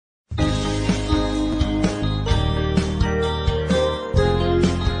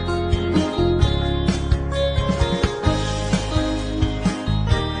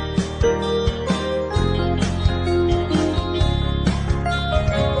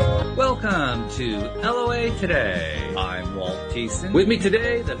Welcome to LOA Today. I'm Walt Thiessen. With me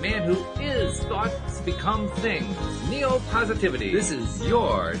today, the man who is thoughts become things, Neo-Positivity. This is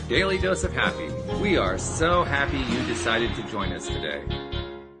your daily dose of happy. We are so happy you decided to join us today.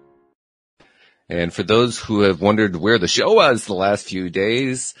 And for those who have wondered where the show was the last few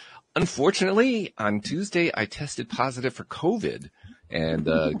days, unfortunately, on Tuesday, I tested positive for COVID. And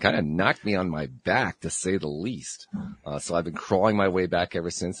kind of knocked me on my back, to say the least. So I've been crawling my way back ever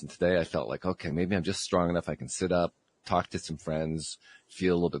since. And today I felt like, okay, maybe I'm just strong enough. I can sit up, talk to some friends,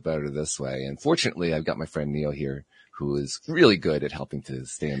 feel a little bit better this way. And fortunately, I've got my friend Neo here, who is really good at helping to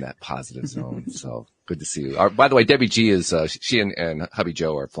stay in that positive zone. So good to see you. By the way, Debbie G is, she and hubby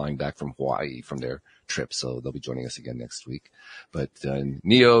Joe are flying back from Hawaii from their trip. So they'll be joining us again next week. But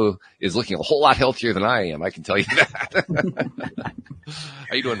Neo is looking a whole lot healthier than I am. I can tell you that.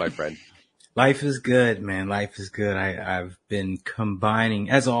 How you doing, my friend? Life is good, man. Life is good. I've been combining,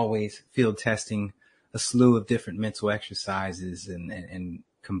 as always, field testing a slew of different mental exercises and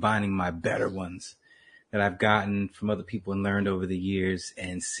combining my better ones that I've gotten from other people and learned over the years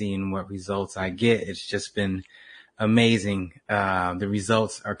and seeing what results I get. It's just been amazing. The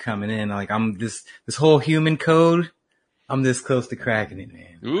results are coming in. Like I'm this whole human code. I'm this close to cracking it,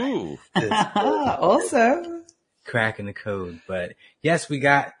 man. Ooh. Awesome. Cracking the code. But yes, we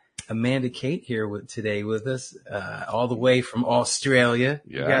got Amanda Kate here today with us, all the way from Australia.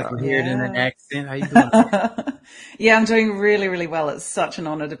 Yeah. You guys can hear it in an accent. How you doing? Yeah, I'm doing really, really well. It's such an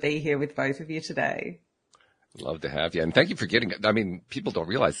honor to be here with both of you today. Love to have you. And thank you for getting it. I mean, people don't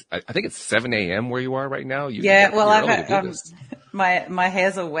realize, I think it's 7 a.m. where you are right now. My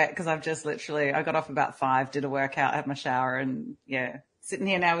hairs are wet because I've just I got off about 5, did a workout, had my shower, and sitting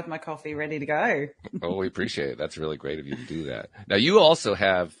here now with my coffee ready to go. Oh, we appreciate it. That's really great of you to do that. Now, you also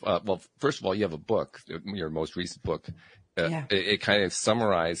have, first of all, you have a book, your most recent book. It kind of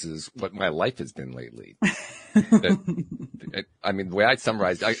summarizes what my life has been lately. I mean, the way I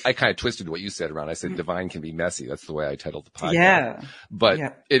summarized, I kind of twisted what you said around. I said, divine can be messy. That's the way I titled the podcast. Yeah. But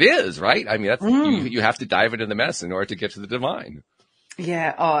it is, right? I mean, that's, you have to dive into the mess in order to get to the divine.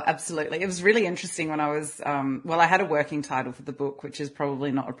 Yeah. Oh, absolutely. It was really interesting when I was, I had a working title for the book, which is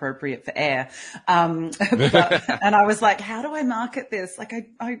probably not appropriate for air. And I was like, how do I market this? Like,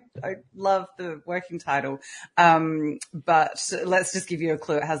 I love the working title. But let's just give you a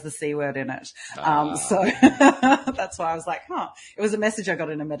clue. It has the C word in it. So that's why I was like, it was a message I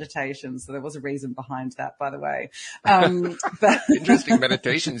got in a meditation. So there was a reason behind that, by the way. But interesting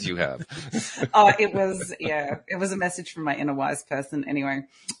meditations you have. It was a message from my inner wise person. Anyway,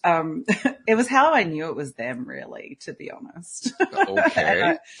 it was how I knew it was them, really, to be honest.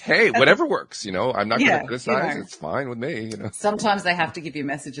 Okay. Hey, whatever works, I'm not going to criticize. It's fine with me, Sometimes they have to give you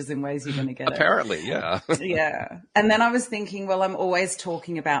messages in ways you're going to get Apparently, yeah. Yeah. And then I was thinking, well, I'm always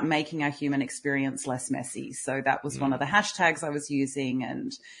talking about making our human experience less messy. So that was one of the hashtags I was using.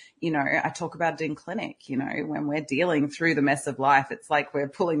 And, I talk about it in clinic, when we're dealing through the mess of life, it's like we're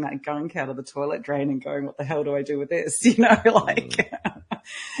pulling that gunk out of the toilet drain and going, what the hell do I do with this?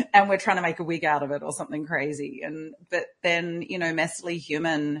 And we're trying to make a wig out of it or something crazy. But then, messily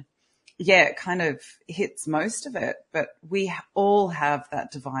human, it kind of hits most of it, but we all have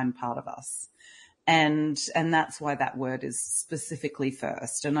that divine part of us. And that's why that word is specifically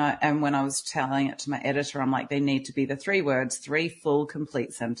first. And when I was telling it to my editor, I'm like, they need to be the 3 words, 3 full,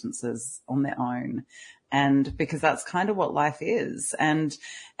 complete sentences on their own. And because that's kind of what life is. And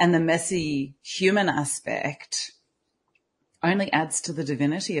the messy human aspect only adds to the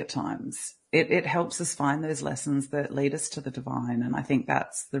divinity at times. It helps us find those lessons that lead us to the divine. And I think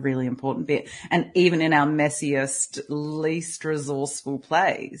that's the really important bit. And even in our messiest, least resourceful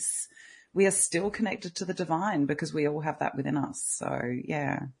place, we are still connected to the divine because we all have that within us. So,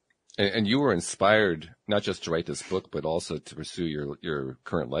 yeah. And you were inspired not just to write this book, but also to pursue your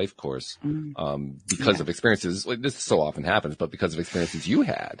current life course because of experiences. Like, this so often happens, but because of experiences you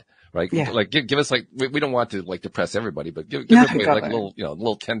had, right? Yeah. Like, give us we don't want to depress everybody, but give everybody a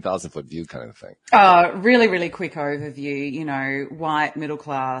little 10,000 foot view kind of thing. Really, really quick overview. White, middle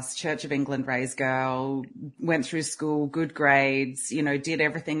class, Church of England raised girl, went through school, good grades, did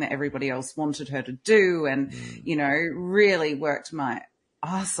everything that everybody else wanted her to do, and really worked my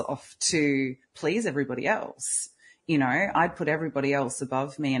ass off to please everybody else. I'd put everybody else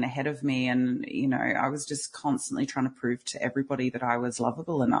above me and ahead of me. And, I was just constantly trying to prove to everybody that I was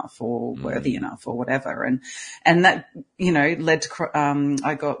lovable enough or worthy enough or whatever. And that, led to,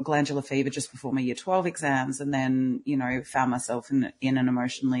 I got glandular fever just before my year 12 exams, and then, found myself in an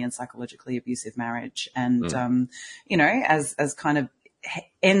emotionally and psychologically abusive marriage. And, as kind of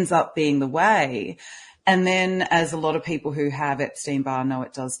ends up being the way. And then, as a lot of people who have Epstein-Barr know,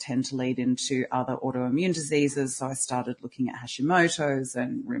 it does tend to lead into other autoimmune diseases. So I started looking at Hashimoto's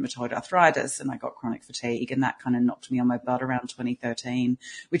and rheumatoid arthritis, and I got chronic fatigue, and that kind of knocked me on my butt around 2013,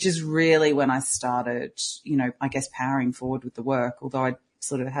 which is really when I started, I guess powering forward with the work, although I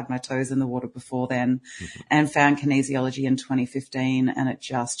sort of had my toes in the water before then, and found kinesiology in 2015, and it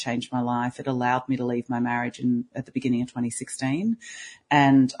just changed my life. It allowed me to leave my marriage at the beginning of 2016.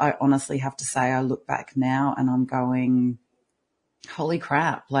 And I honestly have to say, I look back now and I'm going, holy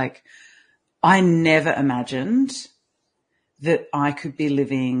crap. Like, I never imagined that I could be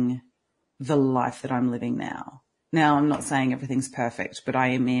living the life that I'm living now. Now, I'm not saying everything's perfect, but I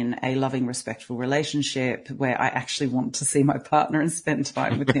am in a loving, respectful relationship where I actually want to see my partner and spend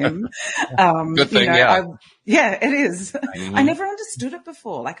time with him. Good thing, yeah. It is. I never understood it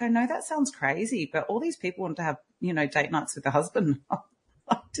before. Like, I know that sounds crazy, but all these people want to have, date nights with their husband.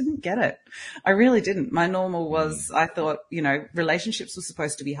 I didn't get it. I really didn't. My normal was, I thought, relationships were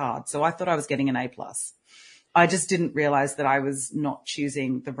supposed to be hard. So I thought I was getting an A+. I just didn't realize that I was not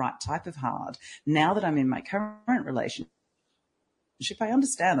choosing the right type of hard. Now that I'm in my current relationship, I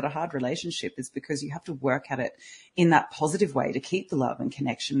understand that a hard relationship is because you have to work at it in that positive way to keep the love and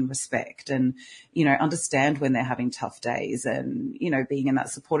connection and respect and, understand when they're having tough days and, being in that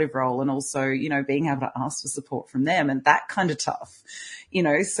supportive role and also, being able to ask for support from them and that kind of tough,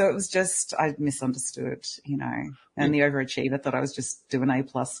 so it was just, I misunderstood, and the overachiever thought I was just doing A+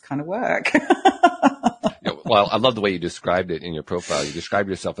 kind of work. Well, I love the way you described it in your profile. You described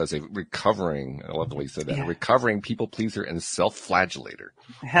yourself as a recovering, I love the way you said that, a recovering people pleaser and self-flagellator.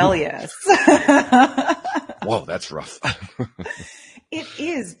 Hell yes. Whoa, that's rough. It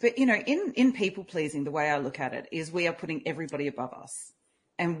is. But, in people pleasing, the way I look at it is we are putting everybody above us.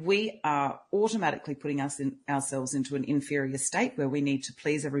 And we are automatically putting ourselves into an inferior state where we need to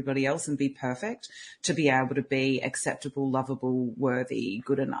please everybody else and be perfect to be able to be acceptable, lovable, worthy,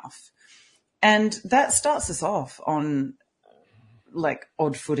 good enough. And that starts us off on like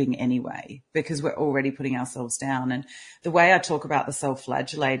odd footing anyway, because we're already putting ourselves down. And the way I talk about the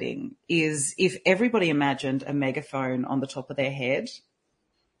self-flagellating is if everybody imagined a megaphone on the top of their head,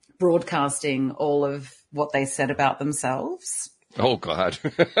 broadcasting all of what they said about themselves. Oh God.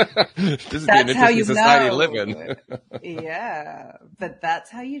 This is an interesting society to live in. Yeah. But that's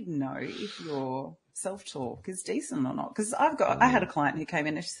how you'd know if your self-talk is decent or not. Because I had a client who came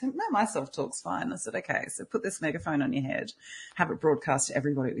in and she said, no, my self-talk's fine. I said, okay, so put this megaphone on your head, have it broadcast to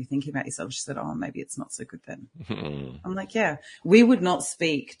everybody what you're thinking about yourself. She said, oh, maybe it's not so good then. I'm like, yeah, we would not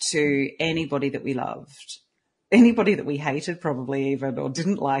speak to anybody that we loved, anybody that we hated probably even, or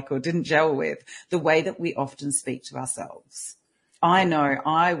didn't like or didn't gel with, the way that we often speak to ourselves. I know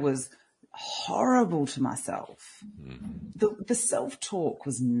I was horrible to myself. The self-talk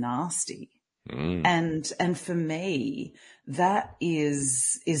was nasty. And for me, that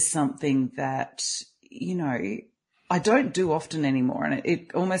is something that, I don't do often anymore. And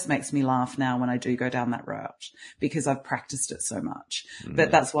it almost makes me laugh now when I do go down that route because I've practiced it so much.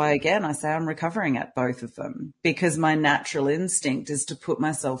 But that's why, again, I say I'm recovering at both of them because my natural instinct is to put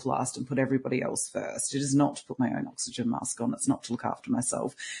myself last and put everybody else first. It is not to put my own oxygen mask on. It's not to look after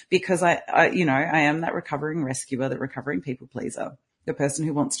myself because I am that recovering rescuer, that recovering people pleaser, the person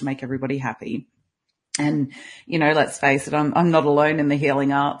who wants to make everybody happy. And, let's face it, I'm not alone in the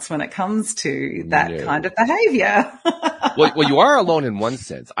healing arts when it comes to that kind of behavior. Well, you are alone in one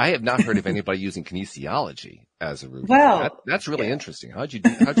sense. I have not heard of anybody using kinesiology as a route. Well, that's really interesting. How'd you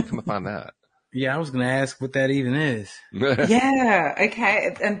come upon that? Yeah, I was going to ask what that even is. Yeah,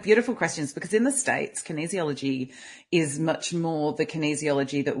 okay. And beautiful questions because in the States, kinesiology is much more the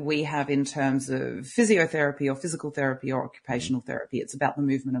kinesiology that we have in terms of physiotherapy or physical therapy or occupational therapy. It's about the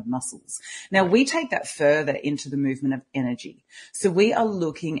movement of muscles. Now, we take that further into the movement of energy. So we are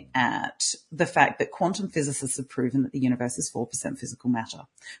looking at the fact that quantum physicists have proven that the universe is 4% physical matter,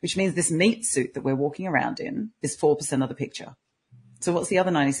 which means this meat suit that we're walking around in is 4% of the picture. So what's the other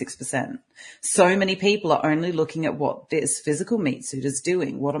 96%? So many people are only looking at what this physical meat suit is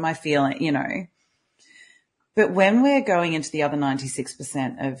doing. What am I feeling, But when we're going into the other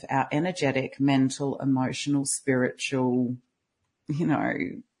 96% of our energetic, mental, emotional, spiritual,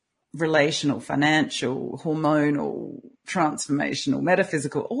 relational, financial, hormonal, transformational,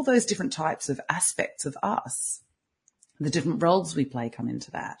 metaphysical, all those different types of aspects of us, the different roles we play come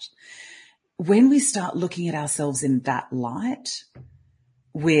into that. When we start looking at ourselves in that light,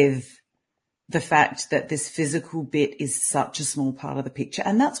 with the fact that this physical bit is such a small part of the picture,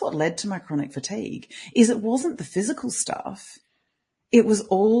 and that's what led to my chronic fatigue, is it wasn't the physical stuff. it was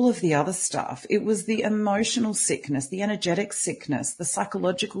all of the other stuff. It was the emotional sickness, the energetic sickness, the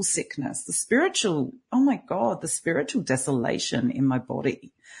psychological sickness, the spiritual, oh my God, the spiritual desolation in my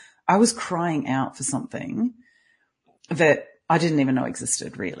body. I was crying out for something that I didn't even know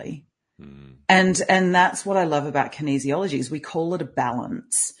existed, really. And that's what I love about kinesiology is we call it a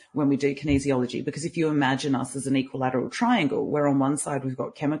balance when we do kinesiology, because if you imagine us as an equilateral triangle, where on one side we've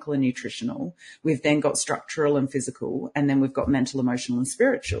got chemical and nutritional, we've then got structural and physical, and then we've got mental, emotional, and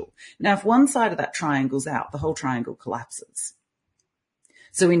spiritual. Now, if one side of that triangle's out, the whole triangle collapses.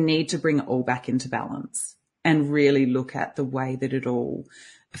 So we need to bring it all back into balance and really look at the way that it all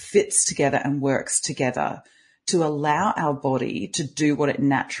fits together and works together to allow our body to do what it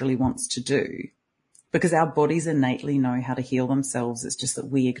naturally wants to do, because our bodies innately know how to heal themselves. It's just that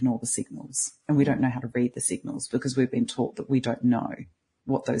we ignore the signals and we don't know how to read the signals because we've been taught that we don't know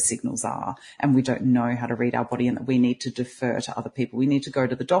what those signals are and we don't know how to read our body and that we need to defer to other people. We need to go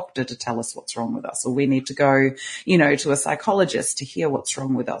to the doctor to tell us what's wrong with us, or we need to go, to a psychologist to hear what's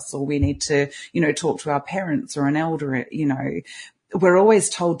wrong with us, or we need to, talk to our parents or an elder, We're always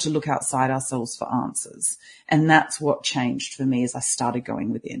told to look outside ourselves for answers. And that's what changed for me as I started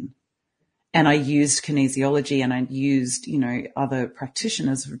going within. And I used kinesiology and I used, other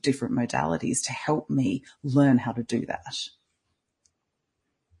practitioners of different modalities to help me learn how to do that.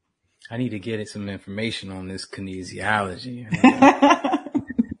 I need to get some information on this kinesiology.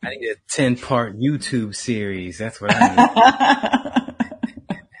 I need a 10-part YouTube series. That's what I need.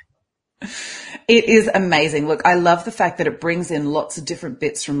 It is amazing. Look, I love the fact that it brings in lots of different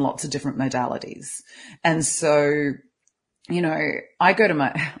bits from lots of different modalities. And so, I go to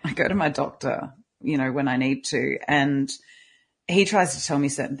my doctor, when I need to, and he tries to tell me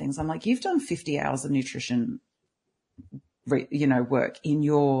certain things. I'm like, you've done 50 hours of nutrition, work in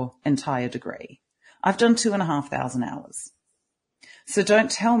your entire degree. I've done 2,500 hours. So don't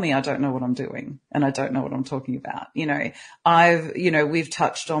tell me I don't know what I'm doing and I don't know what I'm talking about. We've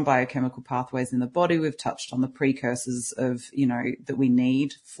touched on biochemical pathways in the body. We've touched on the precursors of, that we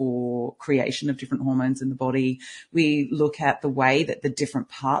need for creation of different hormones in the body. We look at the way that the different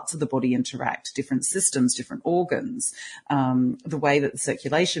parts of the body interact, different systems, different organs, the way that the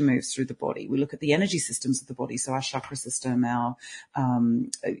circulation moves through the body. We look at the energy systems of the body. So our chakra system, our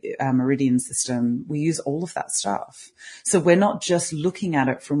meridian system, we use all of that stuff. So we're not just looking at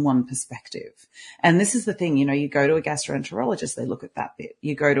it from one perspective. And this is the thing, you go to a gastroenterologist, they look at that bit.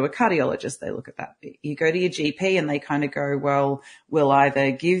 You go to a cardiologist, they look at that bit. You go to your GP and they kind of go, well, we'll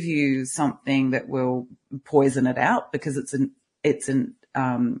either give you something that will poison it out because it's an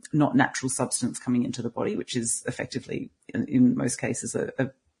not natural substance coming into the body, which is effectively in most cases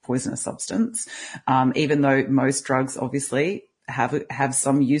a poisonous substance. Even though most drugs obviously have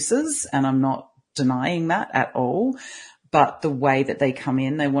some uses, and I'm not denying that at all. But the way that they come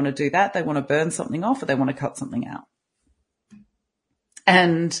in, they want to do that. They want to burn something off or they want to cut something out.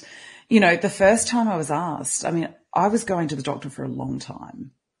 And, the first time I was asked, I was going to the doctor for a long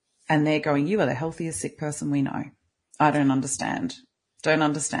time and they're going, you are the healthiest sick person we know. I don't understand. Don't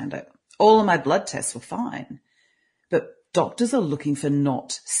understand it. All of my blood tests were fine, but doctors are looking for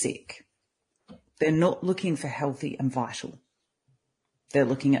not sick. They're not looking for healthy and vital. They're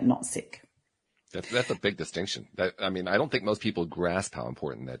looking at not sick. That's a big distinction. I don't think most people grasp how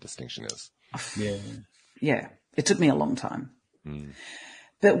important that distinction is. Yeah. It took me a long time.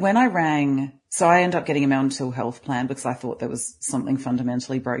 But when I rang, so I ended up getting a mental health plan because I thought there was something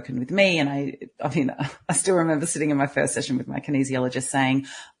fundamentally broken with me. And I still remember sitting in my first session with my kinesiologist saying,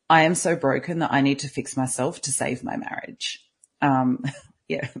 I am so broken that I need to fix myself to save my marriage.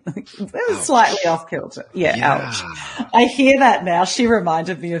 Yeah, it was slightly off kilter. Yeah, ouch. I hear that now. She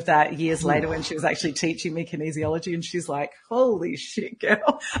reminded me of that years later when she was actually teaching me kinesiology, and she's like, holy shit,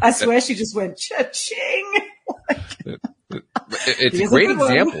 girl. I swear she just went cha-ching. It's a great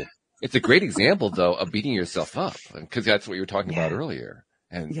example. It's a great example, though, of beating yourself up, because that's what you were talking about earlier.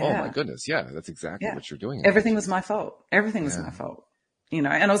 And oh my goodness, that's exactly what you're doing. Everything was my fault. Everything was my fault. And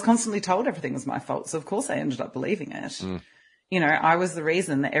I was constantly told everything was my fault. So of course I ended up believing it. I was the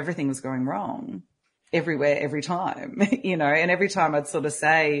reason that everything was going wrong everywhere, every time, and every time I'd sort of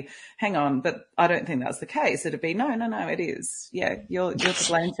say, hang on, but I don't think that's the case. It'd be, no, it is. Yeah, you're to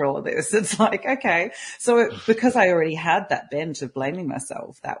blame for all of this. It's like, okay. So because I already had that bent of blaming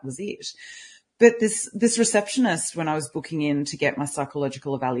myself, that was it. But this receptionist, when I was booking in to get my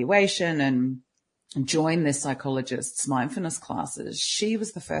psychological evaluation and join this psychologist's mindfulness classes, she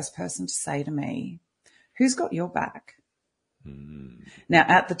was the first person to say to me, who's got your back? Now,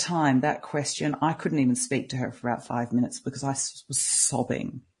 at the time, that question, I couldn't even speak to her for about 5 minutes because I was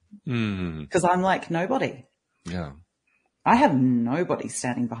sobbing. Because I'm like, nobody. Yeah. I have nobody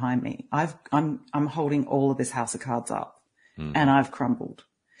standing behind me. I'm holding all of this house of cards up, and I've crumbled.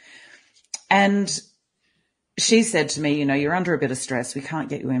 And she said to me, you're under a bit of stress. We can't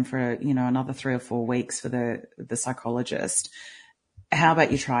get you in for, another 3 or 4 weeks for the psychologist. How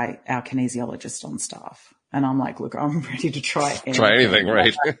about you try our kinesiologist on staff? And I'm like, look, I'm ready to try anything. Try anything,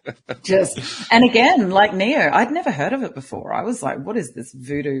 right? And again, like Neo, I'd never heard of it before. I was like, what is this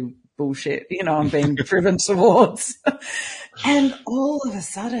voodoo bullshit? I'm being driven towards. And all of a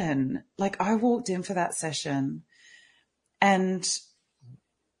sudden, like I walked in for that session and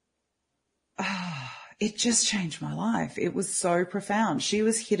it just changed my life. It was so profound. She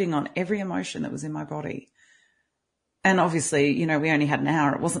was hitting on every emotion that was in my body. And obviously, we only had an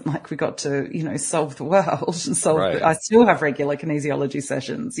hour. It wasn't like we got to, solve the world and solve right. I still have regular kinesiology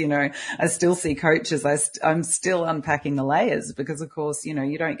sessions, I still see coaches. I'm still unpacking the layers because, of course, you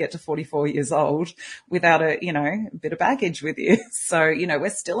don't get to 44 years old without a bit of baggage with you. So, we're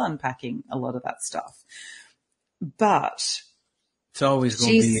still unpacking a lot of that stuff. But it's always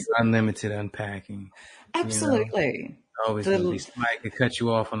going to be unlimited unpacking. Absolutely. Always going to be somebody could cut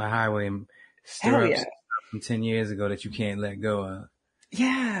you off on the highway and stir up from 10 years ago that you can't let go of.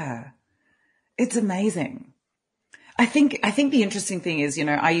 Yeah. It's amazing. I think the interesting thing is,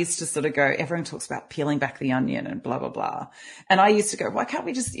 I used to sort of go, everyone talks about peeling back the onion and blah, blah, blah. And I used to go, why can't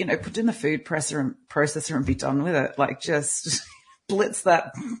we just, put it in the food processor and be done with it? Like just blitz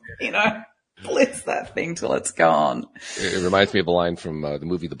that, blitz that thing till it's gone. It reminds me of a line from the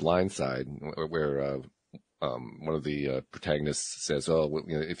movie The Blind Side, where one of the protagonists says,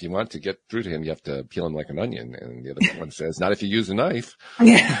 if you want to get through to him, you have to peel him like an onion. And the other one says, not if you use a knife.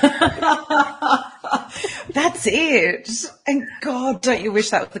 Yeah. That's it. And God, don't you wish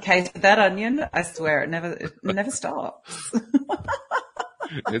that was the case with that onion? I swear it never stops.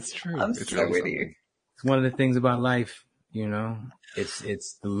 It's true. I'm it's so with something. you. It's one of the things about life,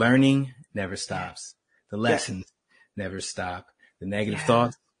 it's the learning never stops. The lessons never stop. The negative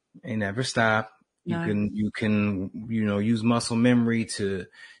thoughts, they never stop. You can use muscle memory to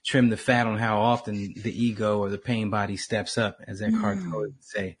trim the fat on how often the ego or the pain body steps up, as Eckhart Tolle would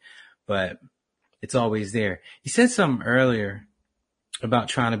say. But it's always there. He said something earlier about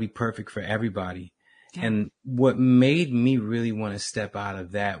trying to be perfect for everybody. Yeah. And what made me really want to step out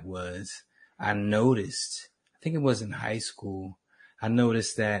of that was I noticed, I think it was in high school, I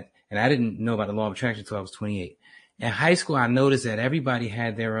noticed that, and I didn't know about the law of attraction until I was 28. In high school, I noticed that everybody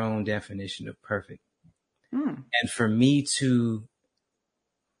had their own definition of perfect. And for me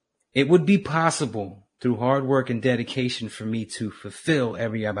it would be possible through hard work and dedication for me to fulfill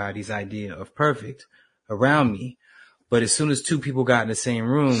everybody's idea of perfect around me. But as soon as 2 people got in the same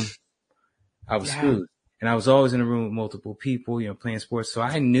room, I was screwed. And I was always in a room with multiple people, playing sports. So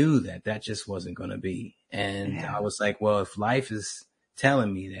I knew that just wasn't going to be. And I was like, well, if life is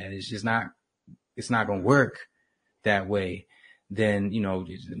telling me that it's not going to work that way, then,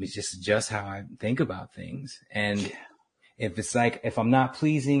 let me just adjust how I think about things. And if I'm not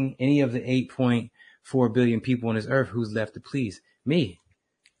pleasing any of the 8.4 billion people on this earth, who's left to please? Me.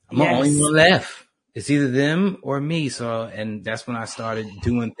 I'm the only one left. It's either them or me. So, and that's when I started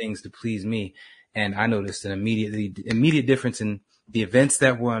doing things to please me. And I noticed an immediate difference in the events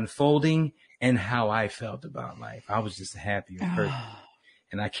that were unfolding and how I felt about life. I was just a happier person.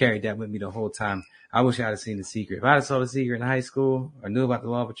 And I carried that with me the whole time. I wish I had seen The Secret. If I had saw The Secret in high school or knew about the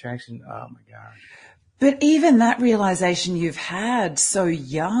law of attraction, oh my God. But even that realization you've had so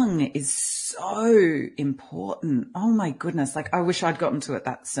young is so important. Oh my goodness. Like I wish I'd gotten to it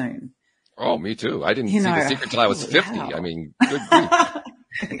that soon. Oh, me too. I didn't see The Secret till I was 50. Wow. I mean, good grief.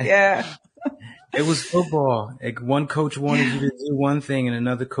 Yeah. It was football. One coach wanted you to do one thing and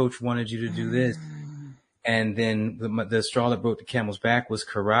another coach wanted you to do this. And then the straw that broke the camel's back was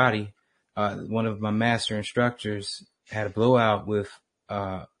karate. One of my master instructors had a blowout with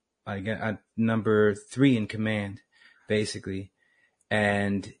number 3 in command, basically.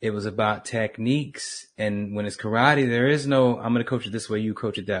 And it was about techniques. And when it's karate, there is no, I'm going to coach it this way, you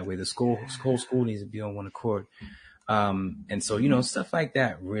coach it that way. The whole school needs to be on one accord. And so, stuff like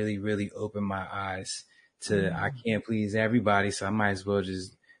that really, really opened my eyes to, I can't please everybody. So I might as well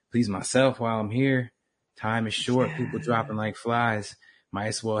just please myself while I'm here. Time is short. People dropping like flies. Might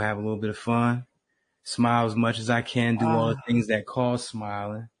as well have a little bit of fun, smile as much as I can, do all the things that cause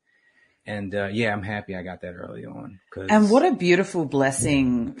smiling. And, I'm happy I got that early on. And what a beautiful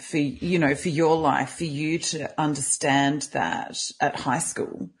blessing for your life, for you to understand that at high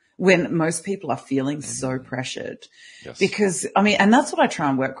school when most people are feeling so pressured. Yes. Because, and that's what I try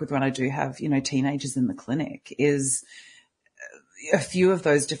and work with when I do have, teenagers in the clinic is, a few of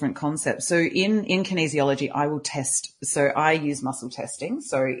those different concepts. So in kinesiology, I will test. So I use muscle testing.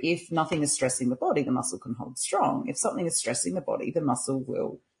 So if nothing is stressing the body, the muscle can hold strong. If something is stressing the body, the muscle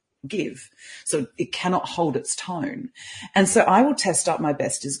will give. So it cannot hold its tone. And so I will test up my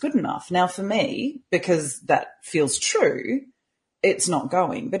best is good enough. Now for me, because that feels true, it's not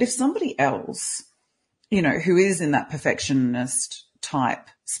going. But if somebody else, who is in that perfectionist type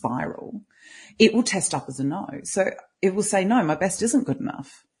spiral, it will test up as a no. So it will say, no, my best isn't good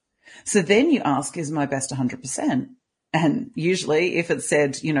enough. So then you ask, is my best 100%? And usually if it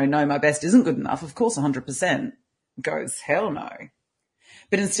said, no, my best isn't good enough, of course 100% goes, hell no.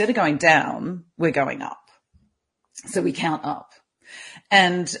 But instead of going down, we're going up. So we count up.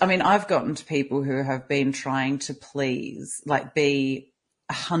 And I mean, I've gotten to people who have been trying to please, like be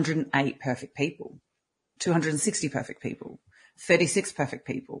 108 perfect people, 260 perfect people, 36 perfect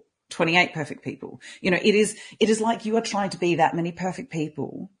people, 28 perfect people. It is like you are trying to be that many perfect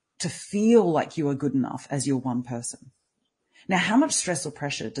people to feel like you are good enough as your one person. Now, how much stress or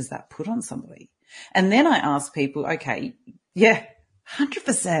pressure does that put on somebody? And then I ask people, okay, yeah,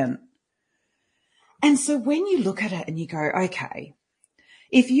 100%. And so when you look at it and you go, okay,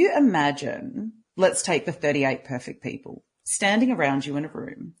 if you imagine, let's take the 38 perfect people standing around you in a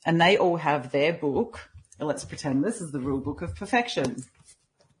room and they all have their book. Let's pretend this is the rule book of perfection.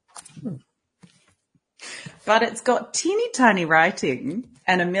 But it's got teeny tiny writing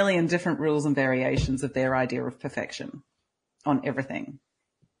and a million different rules and variations of their idea of perfection on everything.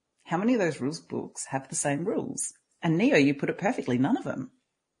 How many of those rules books have the same rules? And Neo, you put it perfectly, none of them.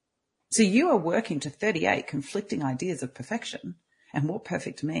 So you are working to 38 conflicting ideas of perfection and what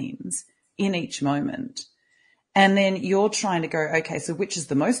perfect means in each moment. And then you're trying to go, okay, so which is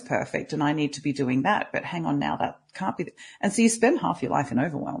the most perfect? And I need to be doing that. But hang on now, that can't be. And so you spend half your life in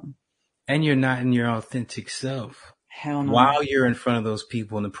overwhelm. And you're not in your authentic self. Hell no. While you're in front of those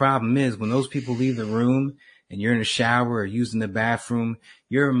people. And the problem is when those people leave the room and you're in the shower or using the bathroom,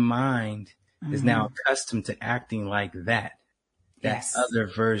 your mind is now accustomed to acting like that. That other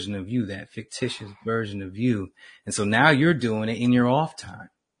version of you, that fictitious version of you. And so now you're doing it in your off time.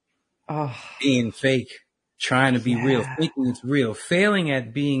 Oh. Being fake, trying to be real, thinking it's real, failing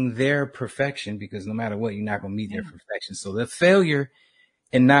at being their perfection, because no matter what, you're not going to meet their perfection. So the failure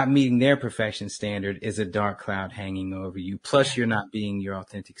in not meeting their perfection standard is a dark cloud hanging over you. Plus you're not being your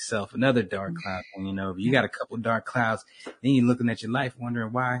authentic self, another dark cloud hanging over you. You got a couple of dark clouds. Then you're looking at your life,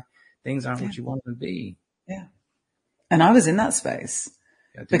 wondering why things aren't what you want them to be. Yeah. And I was in that space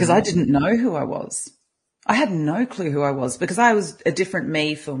because I didn't know who I was. I had no clue who I was because I was a different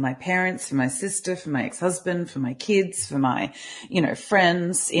me for my parents, for my sister, for my ex-husband, for my kids, for my,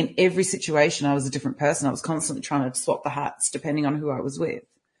 friends. In every situation, I was a different person. I was constantly trying to swap the hats depending on who I was with.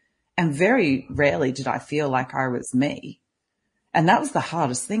 And very rarely did I feel like I was me. And that was the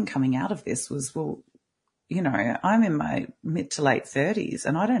hardest thing coming out of this was, I'm in my mid to late 30s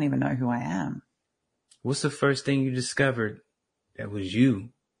and I don't even know who I am. What's the first thing you discovered that was you?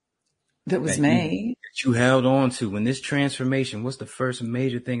 That was me. That you held on to in this transformation. What's the first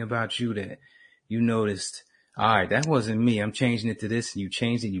major thing about you that you noticed? All right, that wasn't me. I'm changing it to this. And you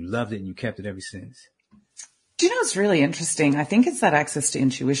changed it. You loved it and you kept it ever since. Do you know what's really interesting? I think it's that access to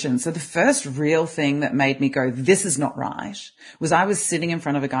intuition. So the first real thing that made me go, this is not right, was I was sitting in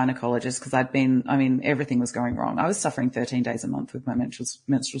front of a gynecologist because everything was going wrong. I was suffering 13 days a month with my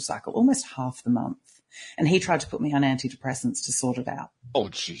menstrual cycle, almost half the month. And he tried to put me on antidepressants to sort it out. Oh,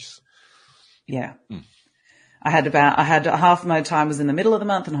 jeez. Yeah. I had half my time was in the middle of the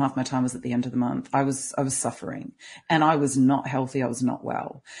month and half my time was at the end of the month. I was suffering and I was not healthy. I was not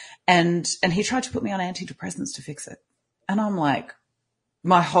well. And he tried to put me on antidepressants to fix it. And I'm like,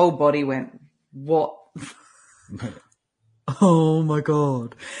 my whole body went, what? Oh my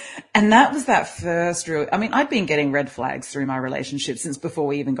God. And that was that first I'd been getting red flags through my relationship since before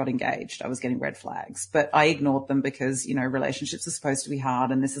we even got engaged. I was getting red flags, but I ignored them because, relationships are supposed to be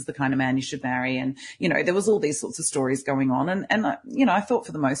hard and this is the kind of man you should marry. And, there was all these sorts of stories going on. And I thought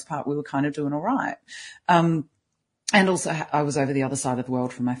for the most part we were kind of doing all right. And also I was over the other side of the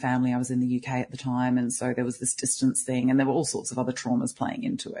world from my family. I was in the UK at the time. And so there was this distance thing and there were all sorts of other traumas playing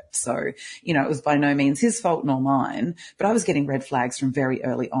into it. So, it was by no means his fault nor mine, but I was getting red flags from very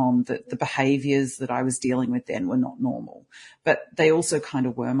early on that the behaviors that I was dealing with then were not normal, but they also kind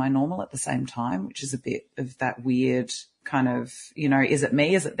of were my normal at the same time, which is a bit of that weird kind of, is it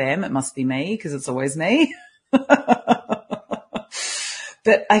me? Is it them? It must be me because it's always me.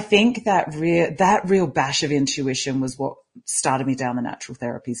 But I think that real bash of intuition was what started me down the natural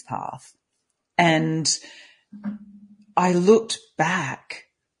therapies path. And I looked back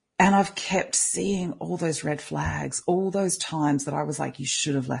And I've kept seeing all those red flags, all those times that I was like, you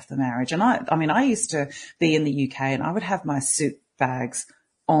should have left the marriage. And I mean, I used to be in the UK and I would have my suit bags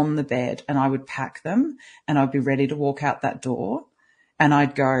on the bed and I would pack them and I'd be ready to walk out that door. And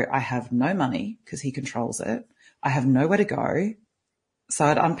I'd go, I have no money because he controls it. I have nowhere to go. So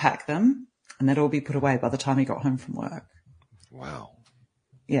I'd unpack them and they'd all be put away by the time he got home from work. Wow.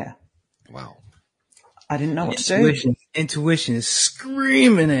 Yeah. Wow. I didn't know what to do. Intuition is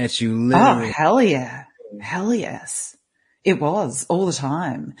screaming at you, Oh, literally. hell yeah. Hell yes. It was all the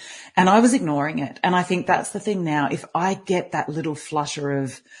time. And I was ignoring it. And I think that's the thing now. If I get that little flutter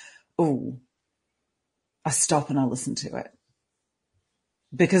of, oh, I stop and I listen to it.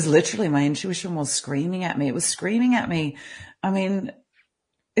 Because literally my intuition was screaming at me. It was screaming at me. I mean,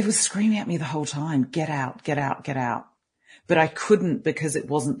 it was screaming at me the whole time. Get out, get out, get out. But I couldn't because it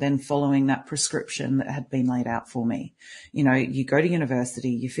wasn't then following that prescription that had been laid out for me. You know, you go to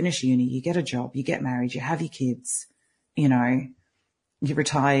university, you finish uni, you get a job, you get married, you have your kids, you know, you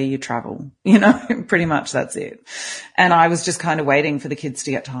retire, you travel, you know, pretty much that's it. And I was just kind of waiting for the kids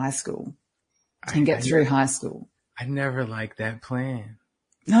to get to high school and get through high school. I never liked that plan.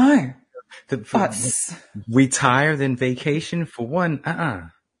 No. Retire, then vacation for one.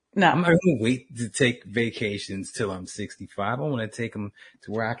 No. I'm not going to wait to take vacations till I'm 65. I want to take them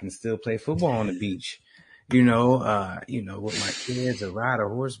to where I can still play football on the beach, with my kids or ride a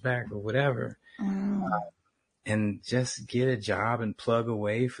horseback or whatever. And just get a job and plug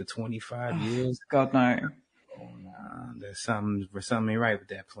away for 25 years. God, no. Oh, no. There's something ain't right with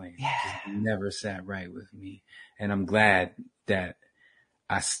that plan. Yeah. It never sat right with me. And I'm glad that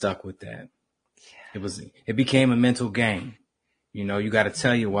I stuck with that. Yeah. It became a mental game. You know, you got to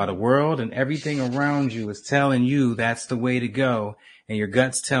tell you while the world and everything around you is telling you that's the way to go. And your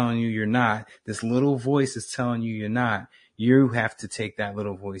gut's telling you you're not. This little voice is telling you you're not. You have to take that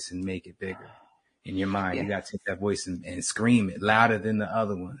little voice and make it bigger in your mind. Yeah. You got to take that voice and scream it louder than the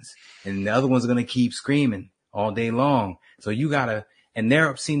other ones. And the other ones are going to keep screaming all day long. So you got to, and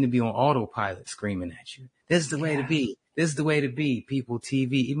they seem to be on autopilot screaming at you. This is the way to be. This is the way to be. People,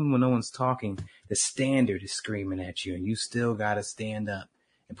 TV, even when no one's talking, the standard is screaming at you and you still got to stand up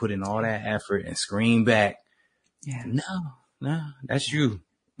and put in all that effort and scream back. Yeah. No, that's you.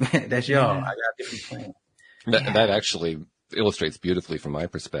 That's y'all. I got a different plan. That actually illustrates beautifully from my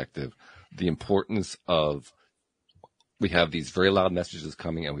perspective the importance of we have these very loud messages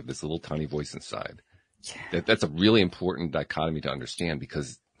coming and we have this little tiny voice inside. Yeah. That's a really important dichotomy to understand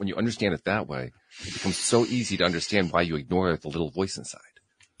because when you understand it that way, it becomes so easy to understand why you ignore the little voice inside.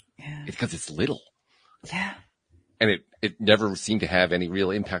 Yeah. It's because it's little. Yeah. And it never seemed to have any real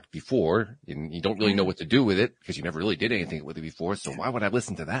impact before. And you don't really know what to do with it because you never really did anything with it before. So why would I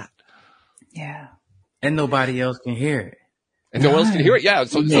listen to that? Yeah. And nobody else can hear it. And no one else can hear it. Yeah.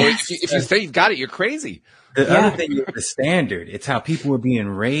 So if you say you've got it, you're crazy. The other thing is the standard. It's how people are being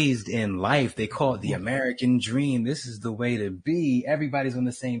raised in life. They call it the American dream. This is the way to be. Everybody's on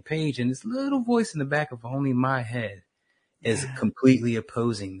the same page. And this little voice in the back of only my head is completely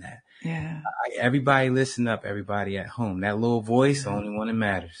opposing that. Yeah. Everybody listen up, everybody at home. That little voice, the only one that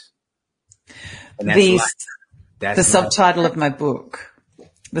matters. And that's the subtitle of my book.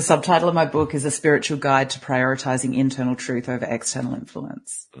 The subtitle of my book is A Spiritual Guide to Prioritizing Internal Truth Over External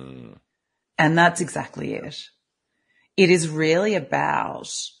Influence. And that's exactly it. It is really about,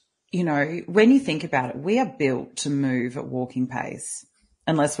 when you think about it, we are built to move at walking pace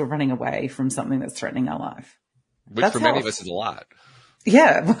unless we're running away from something that's threatening our life. Which for many of us is a lot.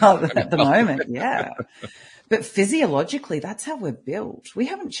 Yeah, well, at the moment, yeah. But physiologically, that's how we're built. We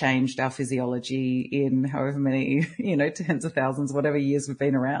haven't changed our physiology in however many, tens of thousands, whatever years we've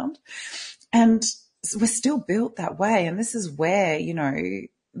been around. And we're still built that way. And this is where,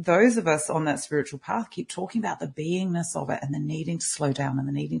 those of us on that spiritual path keep talking about the beingness of it and the needing to slow down and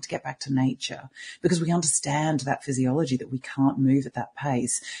the needing to get back to nature because we understand that physiology that we can't move at that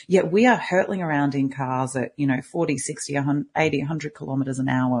pace. Yet we are hurtling around in cars at, 40, 60, 80, 100 kilometers an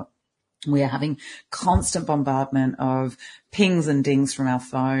hour. We are having constant bombardment of pings and dings from our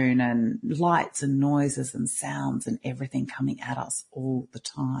phone and lights and noises and sounds and everything coming at us all the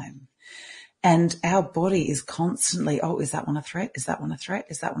time. And our body is constantly, is that one a threat? Is that one a threat?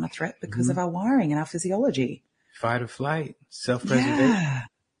 Is that one a threat? Because of our wiring and our physiology. Fight or flight, self-preservation. Yeah,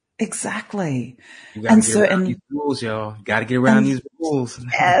 exactly. You gotta get around these rules, y'all. Got to get around these rules.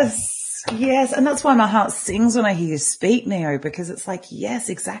 Yes. And that's why my heart sings when I hear you speak, Neo, because it's like, yes,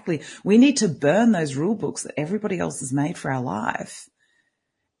 exactly. We need to burn those rule books that everybody else has made for our life.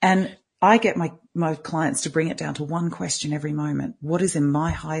 And I get my clients to bring it down to one question every moment. What is in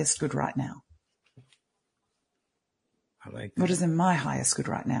my highest good right now? I like that. What is in my highest good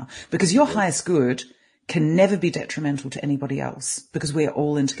right now? Because your highest good can never be detrimental to anybody else because we're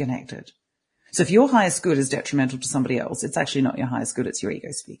all interconnected. So if your highest good is detrimental to somebody else, it's actually not your highest good, it's your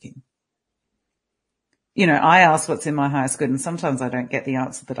ego speaking. You know, I ask what's in my highest good, and sometimes I don't get the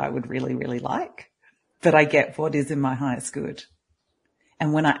answer that I would really, really like, but I get what is in my highest good.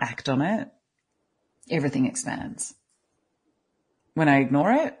 And when I act on it, everything expands. When I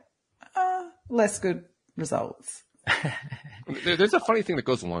ignore it, less good results. There's a funny thing that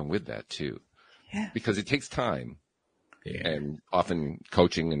goes along with that too. Yeah. Because it takes time Yeah. and often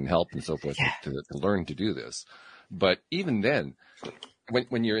coaching and help and so forth to learn to do this. But even then,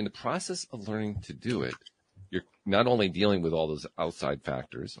 when you're in the process of learning to do it, you're not only dealing with all those outside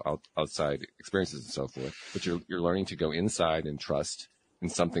factors, outside experiences and so forth, but you're learning to go inside and trust in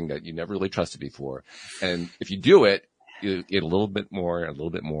something that you never really trusted before. And if you do it, you get a little bit more, a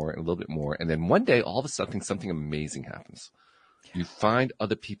little bit more, and a little bit more. And then one day, all of a sudden, something amazing happens. You find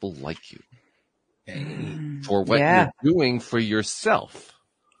other people like you for what you're doing for yourself.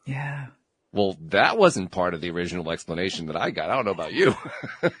 Yeah. Well, that wasn't part of the original explanation that I got. I don't know about you.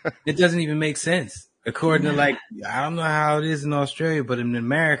 It doesn't even make sense. According to I don't know how it is in Australia, but in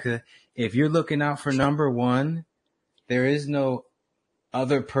America, if you're looking out for number one, there is no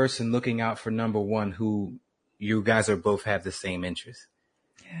other person looking out for number one who you guys are both have the same interest.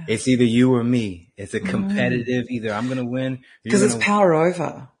 Yeah. It's either you or me. It's a competitive, either I'm going to win. Because it's power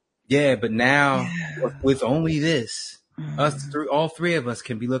over. Yeah, but now with only this, all three of us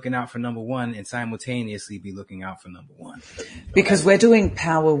can be looking out for number one and simultaneously be looking out for number one. Because we're doing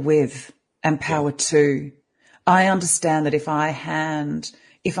power with and power to. I understand that if I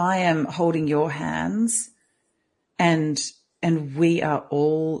am holding your hands and we are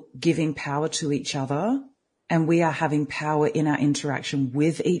all giving power to each other and we are having power in our interaction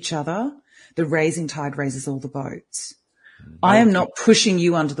with each other, the raising tide raises all the boats. I am not pushing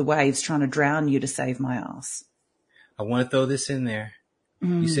you under the waves trying to drown you to save my ass. I want to throw this in there.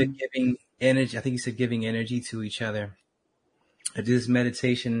 You said giving energy. I think you said giving energy to each other. I did this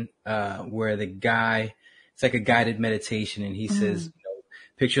meditation where the guy, it's like a guided meditation, and he says,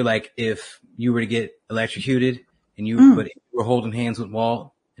 picture like if you were to get electrocuted and you were holding hands with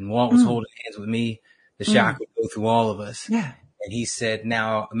Walt, and Walt was holding hands with me, the shock would go through all of us. Yeah. And he said,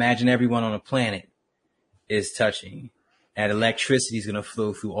 now imagine everyone on the planet is touching. That electricity is going to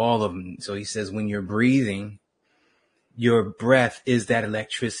flow through all of them. So he says, when you're breathing, your breath is that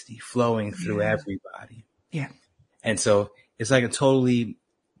electricity flowing through everybody. Yeah. And so it's like a totally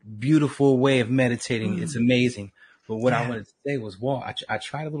beautiful way of meditating. It's amazing. But what I wanted to say was, Walt, I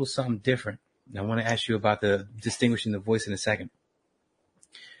tried a little something different. And I want to ask you about the distinguishing the voice in a second.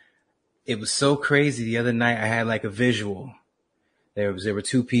 It was so crazy. The other night I had like a visual. There were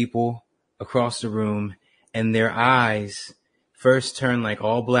two people across the room, and their eyes first turned like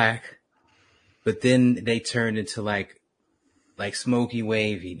all black, but then they turned into like smoky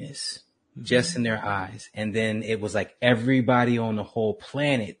waviness just in their eyes. And then it was like everybody on the whole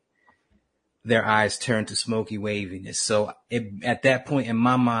planet, their eyes turned to smoky waviness. So at that point in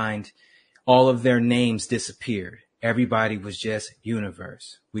my mind, all of their names disappeared. Everybody was just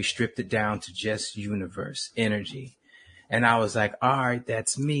universe. We stripped it down to just universe energy. And I was like, all right,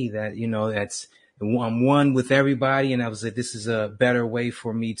 that's me. I'm one with everybody. And I was like, this is a better way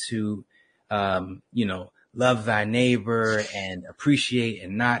for me to, love thy neighbor and appreciate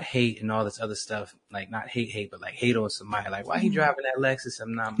and not hate and all this other stuff. Like not hate, but like hate on somebody. Like, why he driving that Lexus?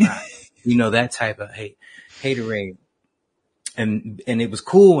 I'm not. That type of haterade. And it was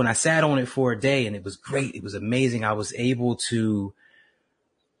cool. And I sat on it for a day, and it was great. It was amazing. I was able to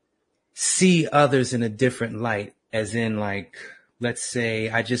see others in a different light, as in like, let's say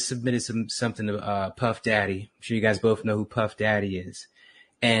I just submitted something to Puff Daddy. I'm sure you guys both know who Puff Daddy is.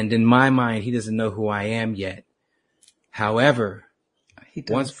 And in my mind, he doesn't know who I am yet. However,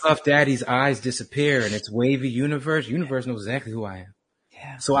 once Puff Daddy's eyes disappear and it's wavy universe knows exactly who I am.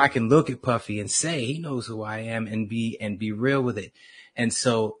 Yeah. So I can look at Puffy and say he knows who I am and be real with it. And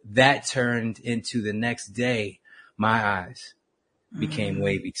so that turned into the next day, my eyes became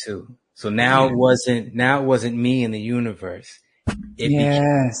wavy too. So now it wasn't me in the universe.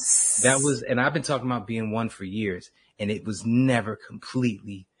 And I've been talking about being one for years, and it was never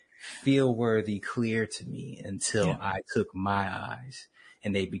completely feel worthy clear to me until I took my eyes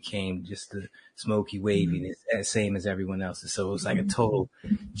and they became just the smoky waviness, same as everyone else's. So it was like a total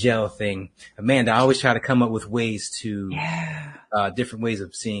gel thing. Amanda, I always try to come up with ways to, different ways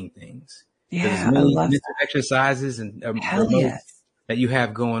of seeing things. Yeah. I love mental exercises and that you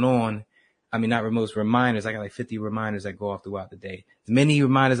have going on. I mean, not most reminders. I got like 50 reminders that go off throughout the day. As many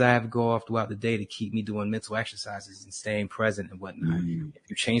reminders I have go off throughout the day to keep me doing mental exercises and staying present and whatnot. If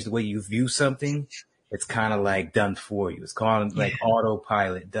you change the way you view something, it's kind of like done for you. It's called like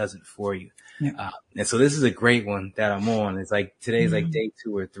autopilot does it for you. Yeah. And so this is a great one that I'm on. It's like today's like day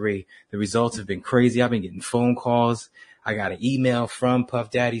 2 or 3. The results have been crazy. I've been getting phone calls. I got an email from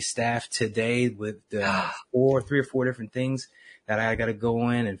Puff Daddy's staff today with 3 or 4 different things that I got to go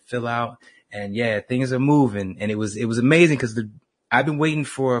in and fill out. And yeah, things are moving. And it was amazing because I've been waiting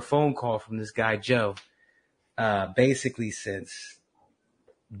for a phone call from this guy, Joe, basically since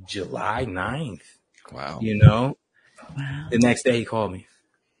July 9th. Wow. You know, the next day he called me.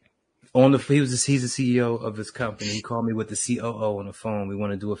 He's the CEO of his company. He called me with the COO on the phone. We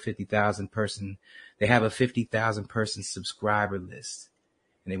want to do a 50,000 person. They have a 50,000 person subscriber list,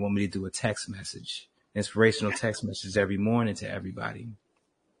 and they want me to do a text message, inspirational text message every morning to everybody.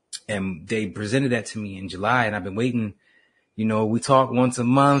 And they presented that to me in July, and I've been waiting. You know, we talk once a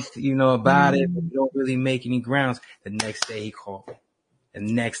month, you know, about it, but we don't really make any grounds. The next day he called me. The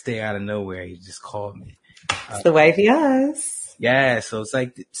next day out of nowhere, he just called me. It's the way he is. Yeah, so it's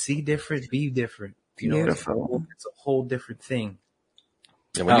like see different, be different. You know, Beautiful. it's a whole different thing.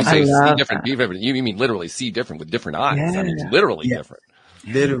 And when you say see different, be different, you mean literally see different with different eyes. Yeah. I mean, literally different.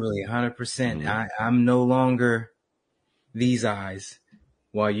 Literally, 100%. I'm no longer these eyes,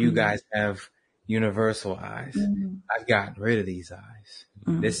 while you guys have universal eyes. I've gotten rid of these eyes.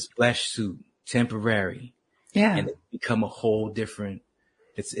 This flesh suit, temporary, and it's become a whole different.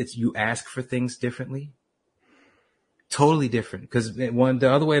 It's you ask for things differently. Totally different. Because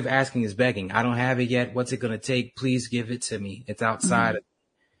the other way of asking is begging. I don't have it yet. What's it going to take? Please give it to me. It's outside of me.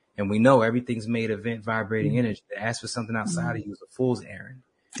 And we know everything's made of vibrating energy. To ask for something outside of you is a fool's errand.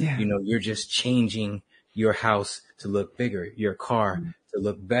 Yeah. You know, you're just changing your house to look bigger, your car to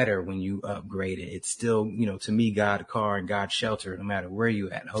look better when you upgrade it. It's still, you know, to me, God car and God shelter, no matter where you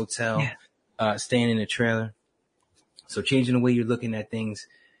at, hotel, staying in a trailer. So changing the way you're looking at things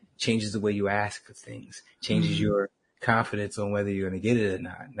changes the way you ask for things, changes your confidence on whether you're going to get it or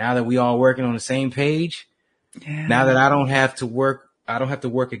not. Now that we all working on the same page, now that I don't have to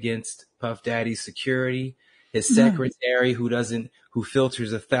work against Puff Daddy's security, his secretary who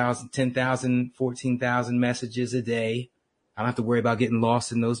filters 1,000, 10,000, 14,000 messages a day. I don't have to worry about getting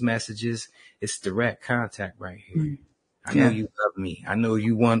lost in those messages. It's direct contact right here. I know you love me. I know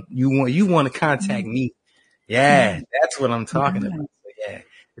you want to contact me. Yeah, that's what I'm talking about. So yeah,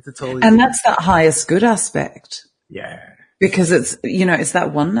 it's a totally and that's that highest good aspect. Yeah. Because it's, you know, it's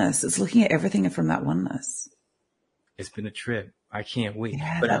that oneness. It's looking at everything from that oneness. It's been a trip. I can't wait.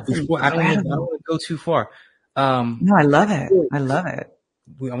 Yeah, but before, I don't want to go too far. No, I love it. I love it.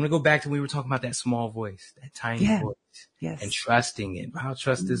 I'm going to go back to when we were talking about that small voice, that tiny voice. Yes. And trusting it. I'll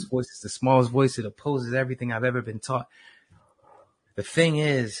trust this voice. It's the smallest voice. It opposes everything I've ever been taught. The thing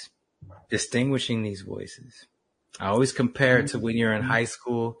is, distinguishing these voices. I always compare it to when you're in high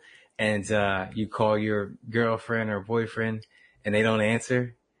school and you call your girlfriend or boyfriend and they don't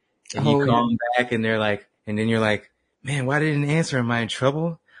answer. And you call them back and they're like, and then you're like, man, why didn't they answer? Am I in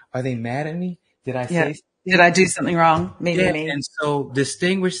trouble? Are they mad at me? Did I say something? Did I do something wrong? Me. And so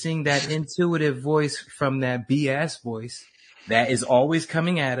distinguishing that intuitive voice from that BS voice that is always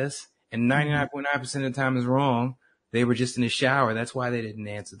coming at us and 99.9% of the time is wrong. They were just in the shower. That's why they didn't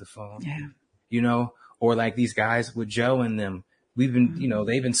answer the phone. Yeah. You know, or like these guys with Joe and them. We've been, you know,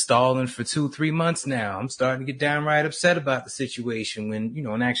 they've been stalling for 2-3 months now. I'm starting to get downright upset about the situation when, you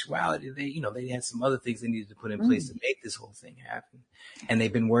know, in actuality, they had some other things they needed to put in place to make this whole thing happen. And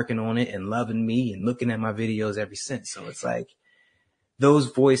they've been working on it and loving me and looking at my videos ever since. So it's like those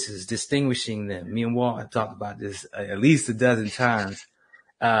voices, distinguishing them. Me and Walt have talked about this at least a dozen times.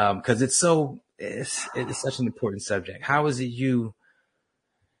 Cause it's such an important subject. How is it you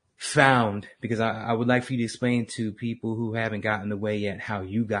found, because I would like for you to explain to people who haven't gotten the way yet how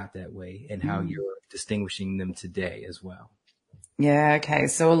you got that way and how you're distinguishing them today as well. Yeah, okay.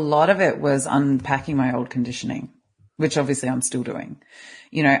 So a lot of it was unpacking my old conditioning, which obviously I'm still doing.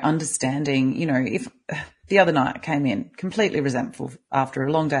 You know, understanding, you know, if the other night I came in completely resentful after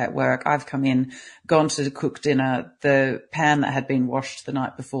a long day at work, I've come in, gone to cook dinner, the pan that had been washed the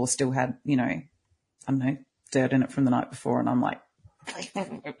night before still had, you know, I don't know, dirt in it from the night before, and I'm like,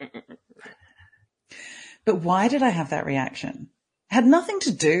 but why did I have that reaction? It had nothing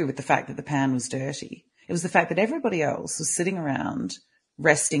to do with the fact that the pan was dirty. It was the fact that everybody else was sitting around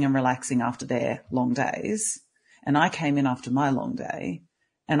resting and relaxing after their long days. And I came in after my long day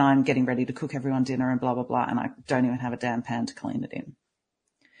and I'm getting ready to cook everyone dinner and blah, blah, blah. And I don't even have a damn pan to clean it in.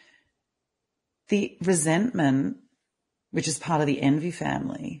 The resentment, which is part of the envy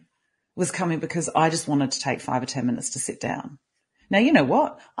family, was coming because I just wanted to take 5 or 10 minutes to sit down. Now, you know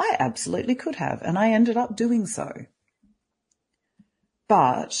what? I absolutely could have, and I ended up doing so.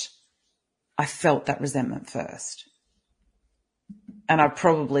 But I felt that resentment first. And I